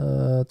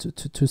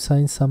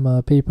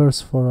some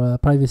papers for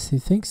privacy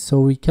things, so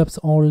we kept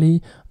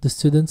only the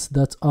students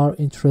that are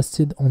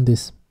interested on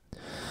this.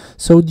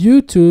 So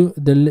due to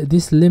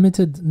this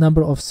limited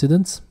number of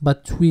students,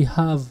 but we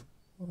have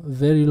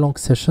very long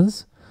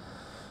sessions,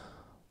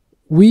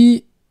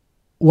 we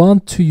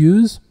want to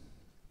use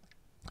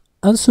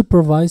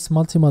unsupervised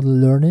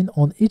multimodal learning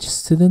on each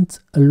student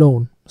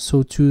alone,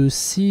 so to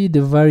see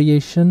the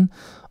variation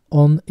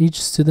on each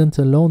student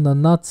alone,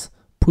 and not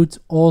put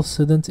all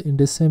students in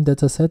the same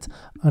dataset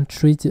and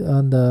treat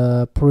and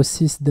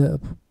process the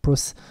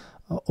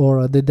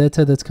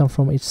data that come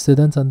from each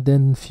student, and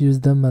then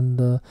fuse them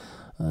and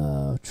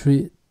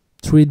treat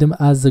them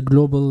as a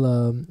global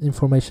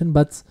information.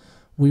 But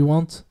we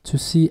want to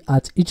see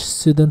at each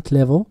student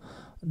level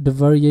the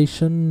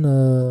variation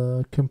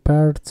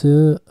compared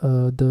to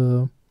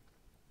the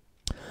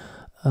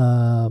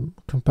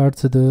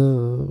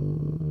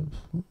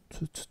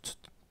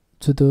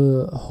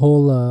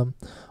whole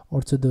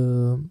or to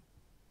the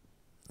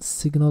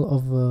signal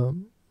of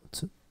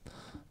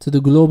to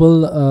the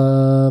global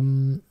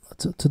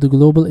to the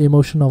global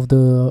emotion of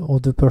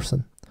the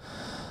person.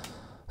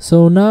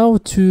 So now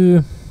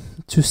to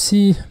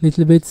see a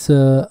little bit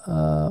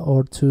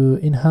or to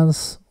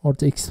enhance or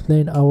to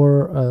explain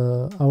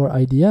our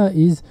idea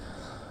is,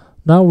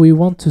 now we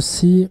want to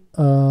see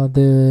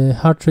the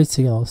heart rate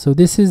signal. So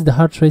this is the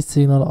heart rate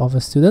signal of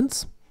a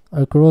student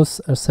across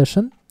a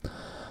session,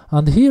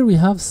 and here we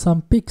have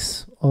some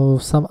peaks or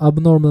some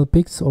abnormal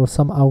peaks or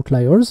some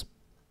outliers.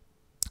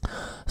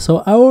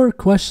 So our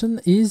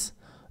question is,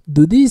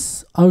 do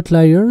these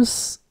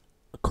outliers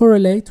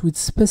correlate with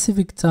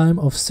specific time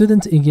of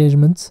student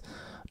engagement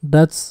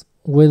that's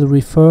well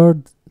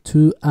referred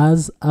to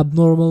as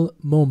abnormal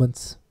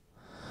moments?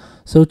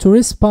 So to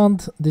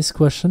respond this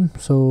question,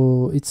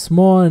 so it's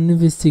more an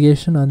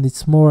investigation and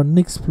it's more an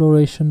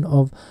exploration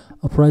of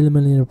a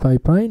preliminary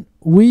pipeline.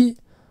 We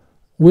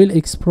will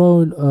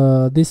explore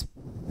this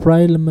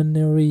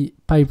preliminary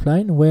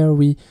pipeline where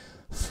we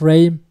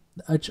frame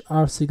the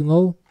HR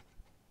signal,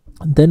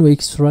 then we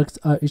extract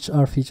our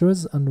HR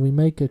features, and we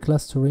make a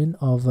clustering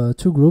of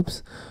 2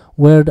 groups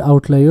where the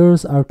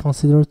outliers are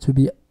considered to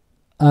be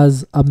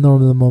as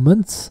abnormal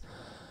moments.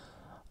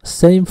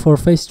 Same for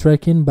face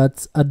tracking,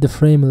 but at the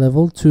frame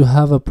level, to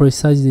have a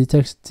precise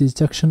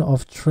detection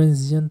of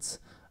transient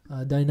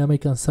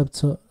dynamic and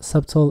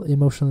subtle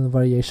emotional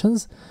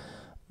variations.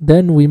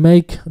 Then we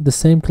make the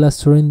same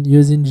clustering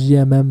using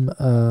GMM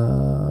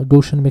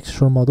Gaussian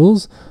mixture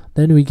models.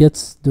 Then we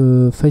get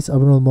the face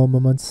abnormal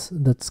moments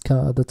that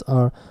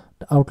are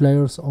the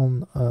outliers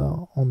on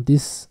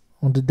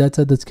the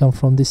data that come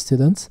from these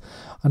students.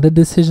 On the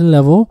decision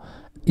level,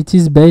 it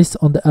is based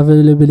on the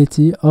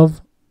availability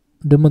of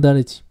the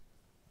modality.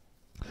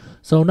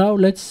 So now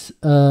let's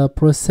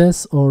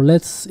process, or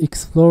let's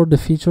explore the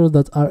features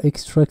that are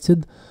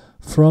extracted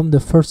from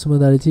the first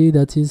modality,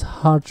 that is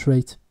heart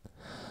rate.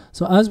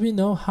 So as we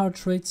know,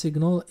 heart rate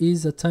signal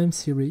is a time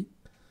series.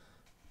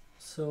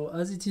 So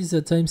as it is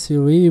a time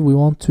series, we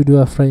want to do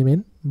a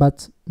framing,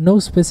 but no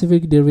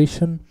specific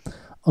duration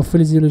of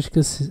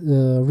physiological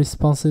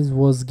responses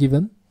was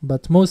given,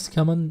 but most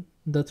common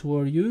that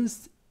were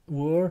used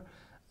were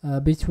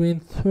between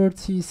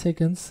 30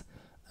 seconds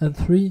and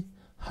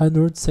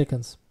 300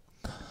 seconds.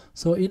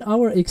 So in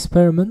our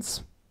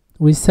experiments,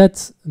 we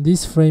set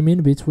this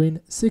framing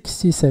between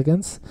 60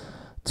 seconds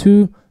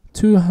to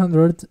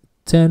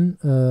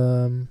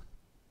 210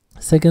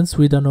 seconds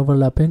with an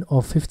overlapping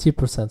of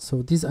 50%.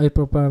 So these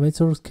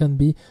hyperparameters can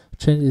be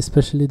changed,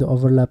 especially the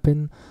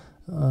overlapping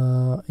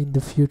in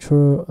the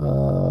future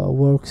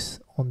works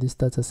on this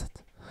dataset.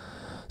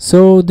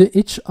 So the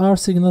HR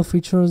signal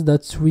features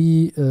that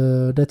we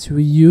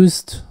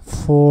used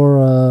for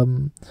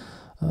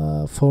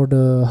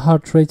the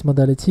heart rate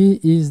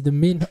modality is the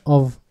mean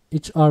of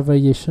HR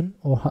variation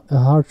or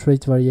heart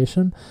rate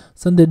variation,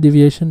 standard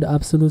deviation, the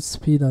absolute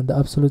speed and the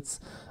absolute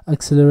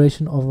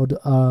acceleration of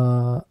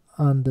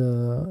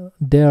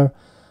their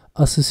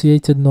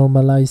associated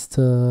normalized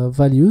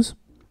values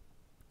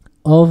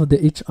of the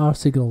HR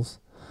signals.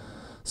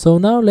 So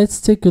now let's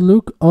take a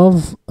look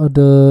of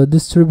the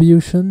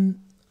distribution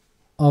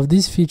of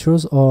these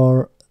features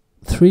or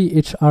 3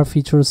 HR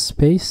features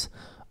space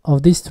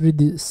of these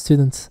 3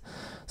 students.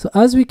 So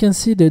as we can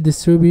see, the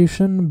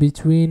distribution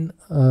between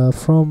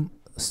from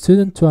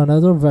student to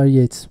another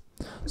varies.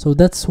 So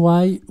that's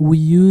why we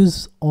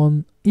use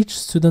on each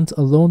student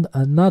alone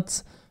and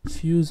not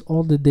fuse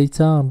all the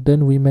data and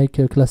then we make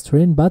a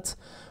clustering, but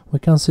we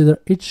consider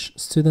each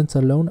student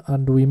alone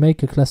and we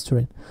make a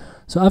clustering.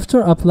 So after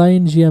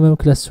applying GMM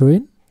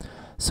clustering,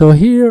 so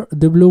here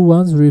the blue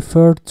ones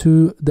refer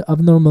to the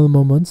abnormal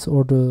moments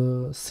or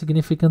the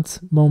significant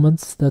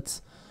moments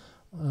that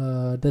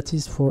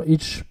is for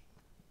each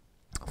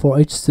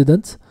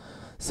student.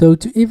 So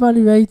to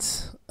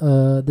evaluate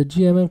the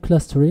GMM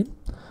clustering,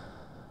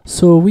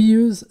 so we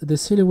use the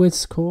silhouette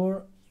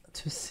score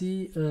to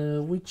see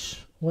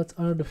what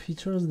are the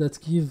features that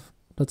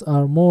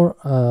are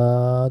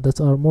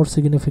more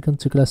significant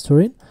to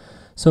clustering.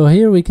 So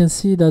here we can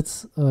see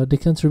that the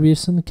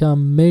contribution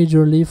come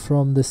majorly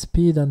from the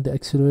speed and the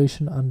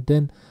acceleration and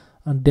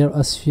their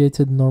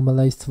associated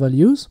normalized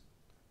values,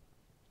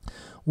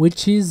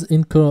 which is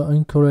in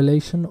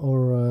correlation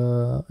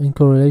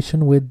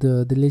with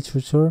the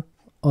literature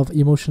of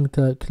emotion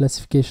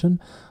classification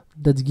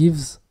that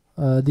gives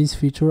this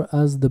feature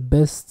as the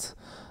best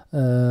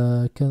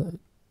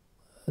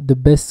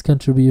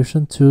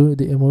contribution to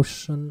the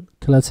emotion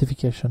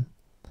classification.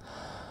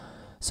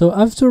 So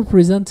after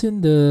presenting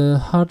the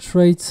heart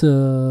rate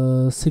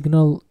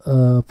signal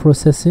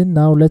processing,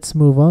 now let's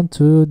move on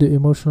to the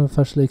emotional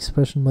facial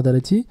expression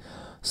modality.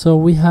 So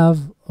we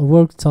have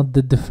worked on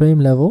the frame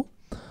level.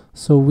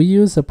 So we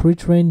use a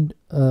pre-trained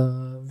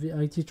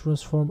VIT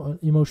transform on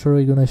emotion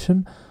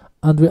recognition,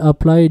 and we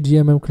apply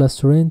GMM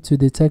clustering to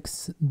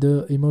detect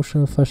the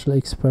emotional facial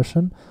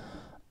expression,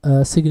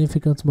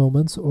 significant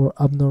moments or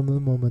abnormal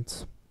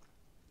moments.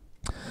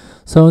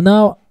 So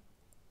now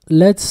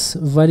let's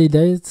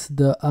validate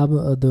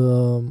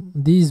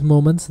these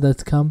moments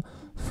that come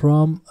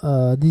from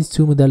these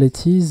 2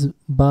 modalities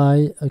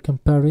by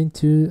comparing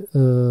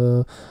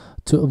to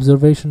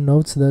observation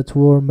notes that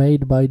were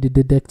made by the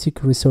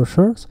didactic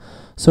researchers.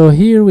 So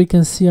here we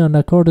can see an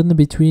accordance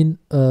between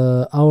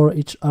our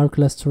HR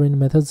clustering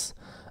methods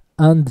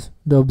and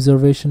the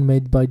observation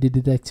made by the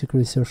didactic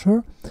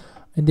researcher.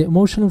 In the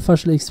emotional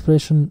facial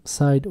expression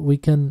side, we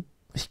can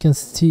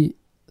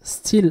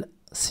still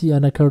see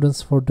an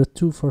accordance for the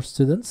 2 first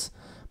students,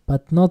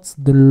 but not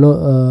the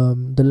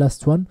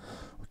last one.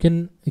 We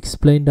can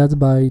explain that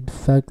by the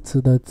fact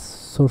that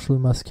social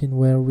masking,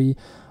 where we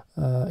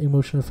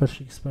emotional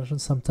facial expression,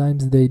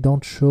 sometimes they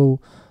don't show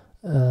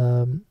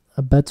a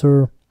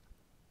better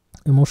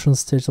emotional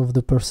state of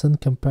the person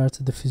compared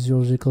to the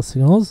physiological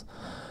signals.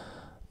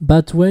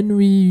 But when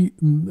we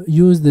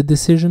use the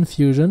decision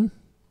fusion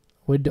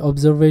with the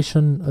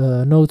observation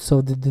notes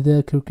of the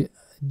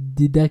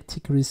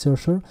didactic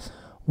researcher,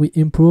 we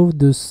improve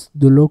the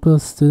local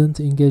student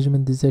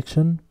engagement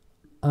detection,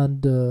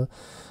 and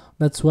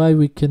that's why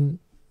we can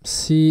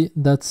see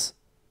that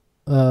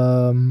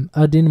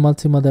adding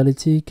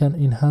multimodality can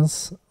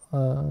enhance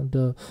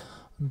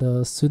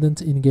the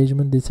student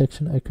engagement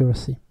detection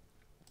accuracy.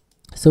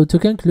 So to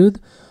conclude,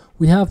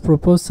 we have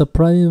proposed a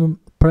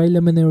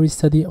preliminary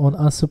study on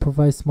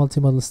unsupervised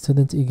multimodal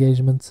student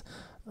engagement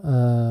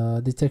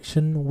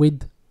detection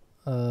with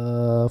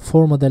 4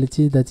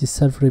 modality, that is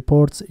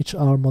self-reports,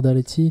 HR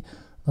modality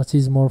that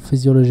is more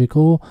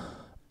physiological,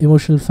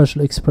 emotional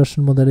facial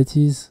expression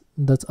modalities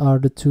that are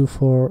the 2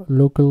 for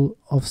local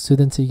of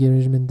student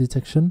engagement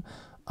detection,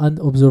 and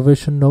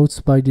observation notes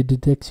by the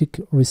didactic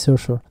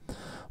researcher.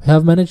 We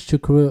have managed to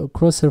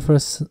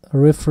cross-reference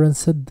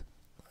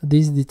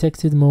these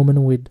detected moments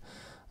with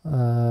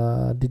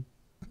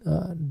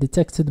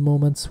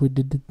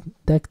the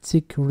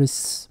didactic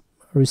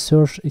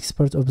research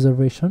expert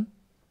observation.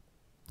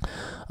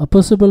 A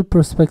possible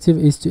perspective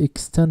is to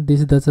extend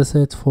this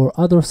dataset for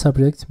other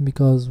subjects,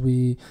 because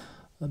we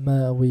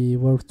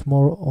worked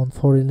more on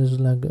foreign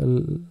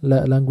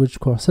language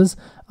courses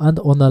and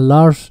on a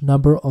large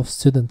number of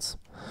students.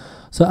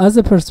 So as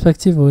a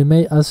perspective, we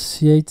may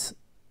associate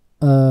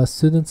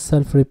student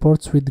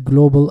self-reports with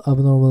global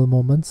abnormal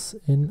moments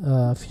in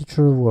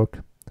future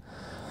work.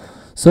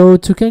 So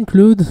to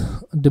conclude,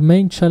 the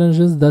main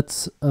challenges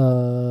that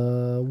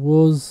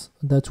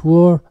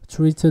were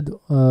treated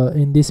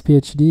in this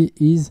PhD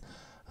is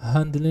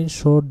handling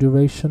short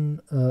duration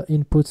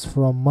inputs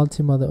from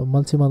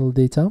multimodal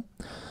data,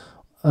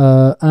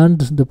 and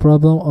the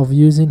problem of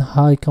using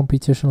high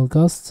computational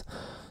costs.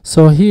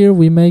 So here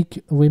we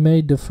made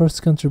the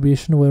first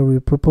contribution where we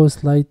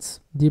proposed light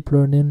deep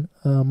learning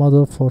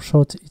model for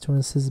short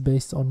iterances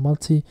based on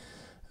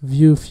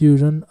multi-view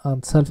fusion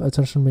and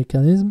self-attention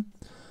mechanism.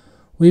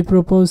 We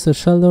propose a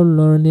shallow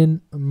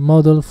learning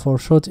model for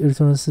short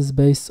iterations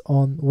based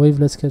on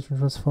wavelet scattering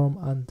transform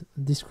and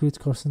discrete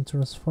Gaussian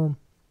transform,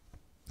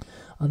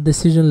 and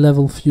decision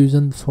level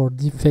fusion for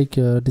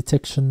deepfake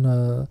detection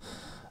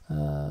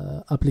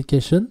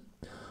application.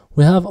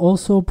 We have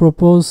also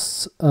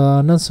proposed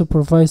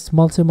non-supervised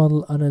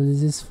multimodal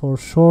analysis for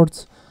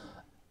short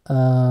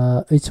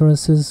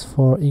iterances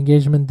for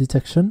engagement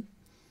detection,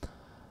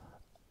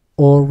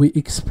 or we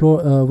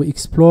explore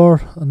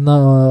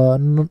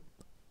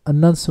a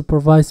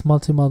non-supervised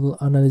multimodal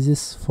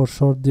analysis for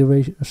short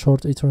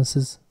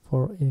iterances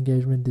for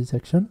engagement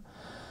detection.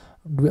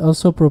 We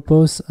also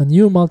propose a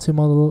new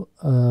multimodal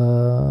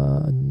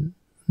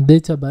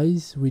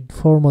database with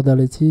 4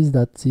 modalities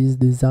that is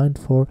designed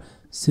for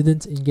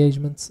student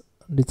engagement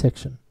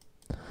detection.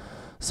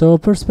 So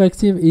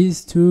perspective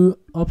is to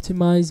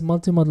optimize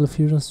multimodal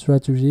fusion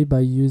strategy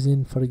by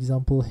using, for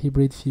example,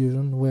 hybrid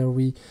fusion, where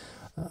we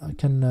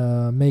can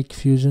make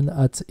fusion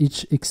at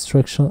each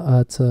extraction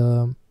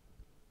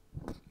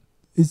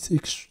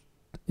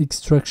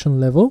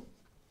extraction level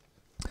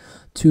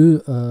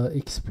to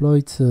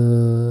exploit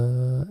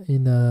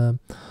in a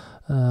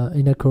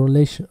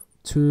correlation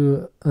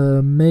to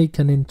make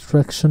an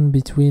interaction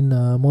between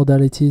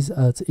modalities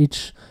at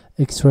each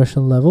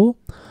extraction level.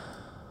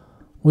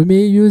 We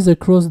may use a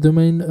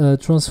cross-domain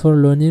transfer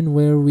learning,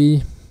 where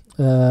we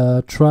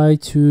try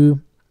to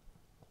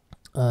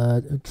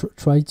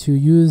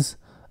use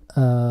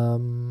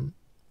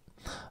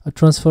a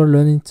transfer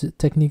learning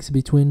techniques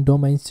between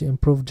domains to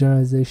improve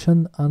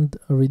generalization and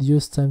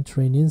reduce time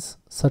trainings,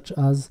 such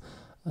as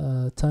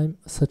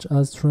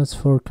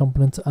transfer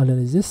component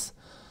analysis.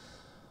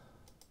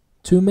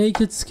 To make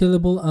it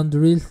scalable and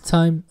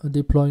real-time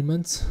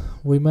deployment,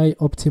 we may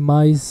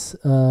optimize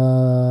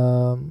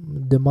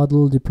the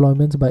model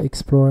deployment by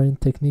exploring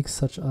techniques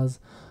such as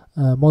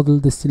model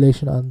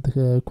distillation and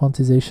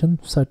quantization,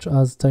 such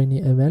as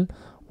TinyML,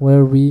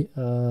 where we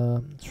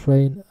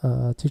train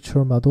a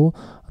teacher model,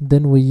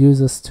 then we use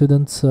a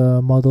student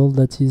model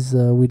that is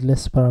with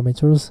less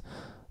parameters,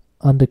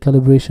 and the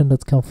calibration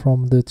that comes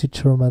from the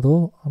teacher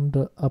model, and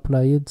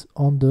apply it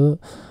on the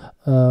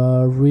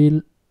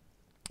real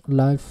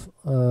world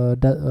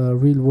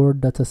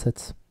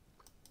datasets.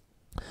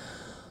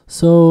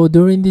 So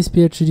during this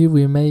PhD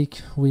we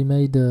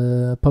made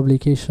a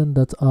publication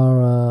that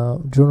are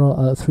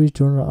 3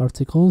 journal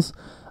articles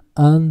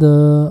and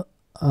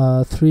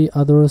 3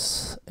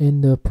 others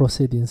in the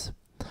proceedings.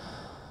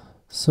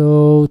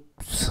 So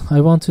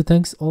I want to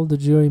thank all the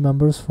jury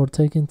members for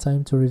taking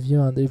time to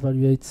review and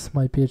evaluate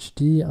my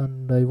PhD,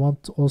 and I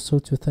want also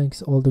to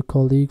thank all the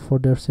colleagues for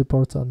their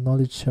support and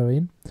knowledge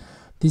sharing.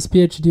 This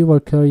PhD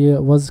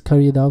was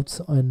carried out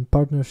in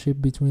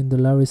partnership between the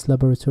Laris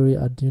Laboratory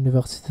at the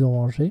University of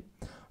Angers,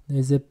 the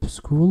ESEP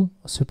School,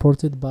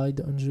 supported by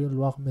the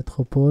AngersLoire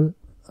Métropole,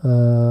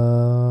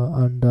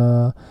 and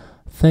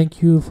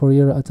thank you for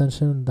your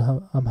attention, and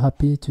I'm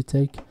happy to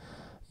take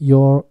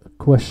your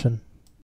question.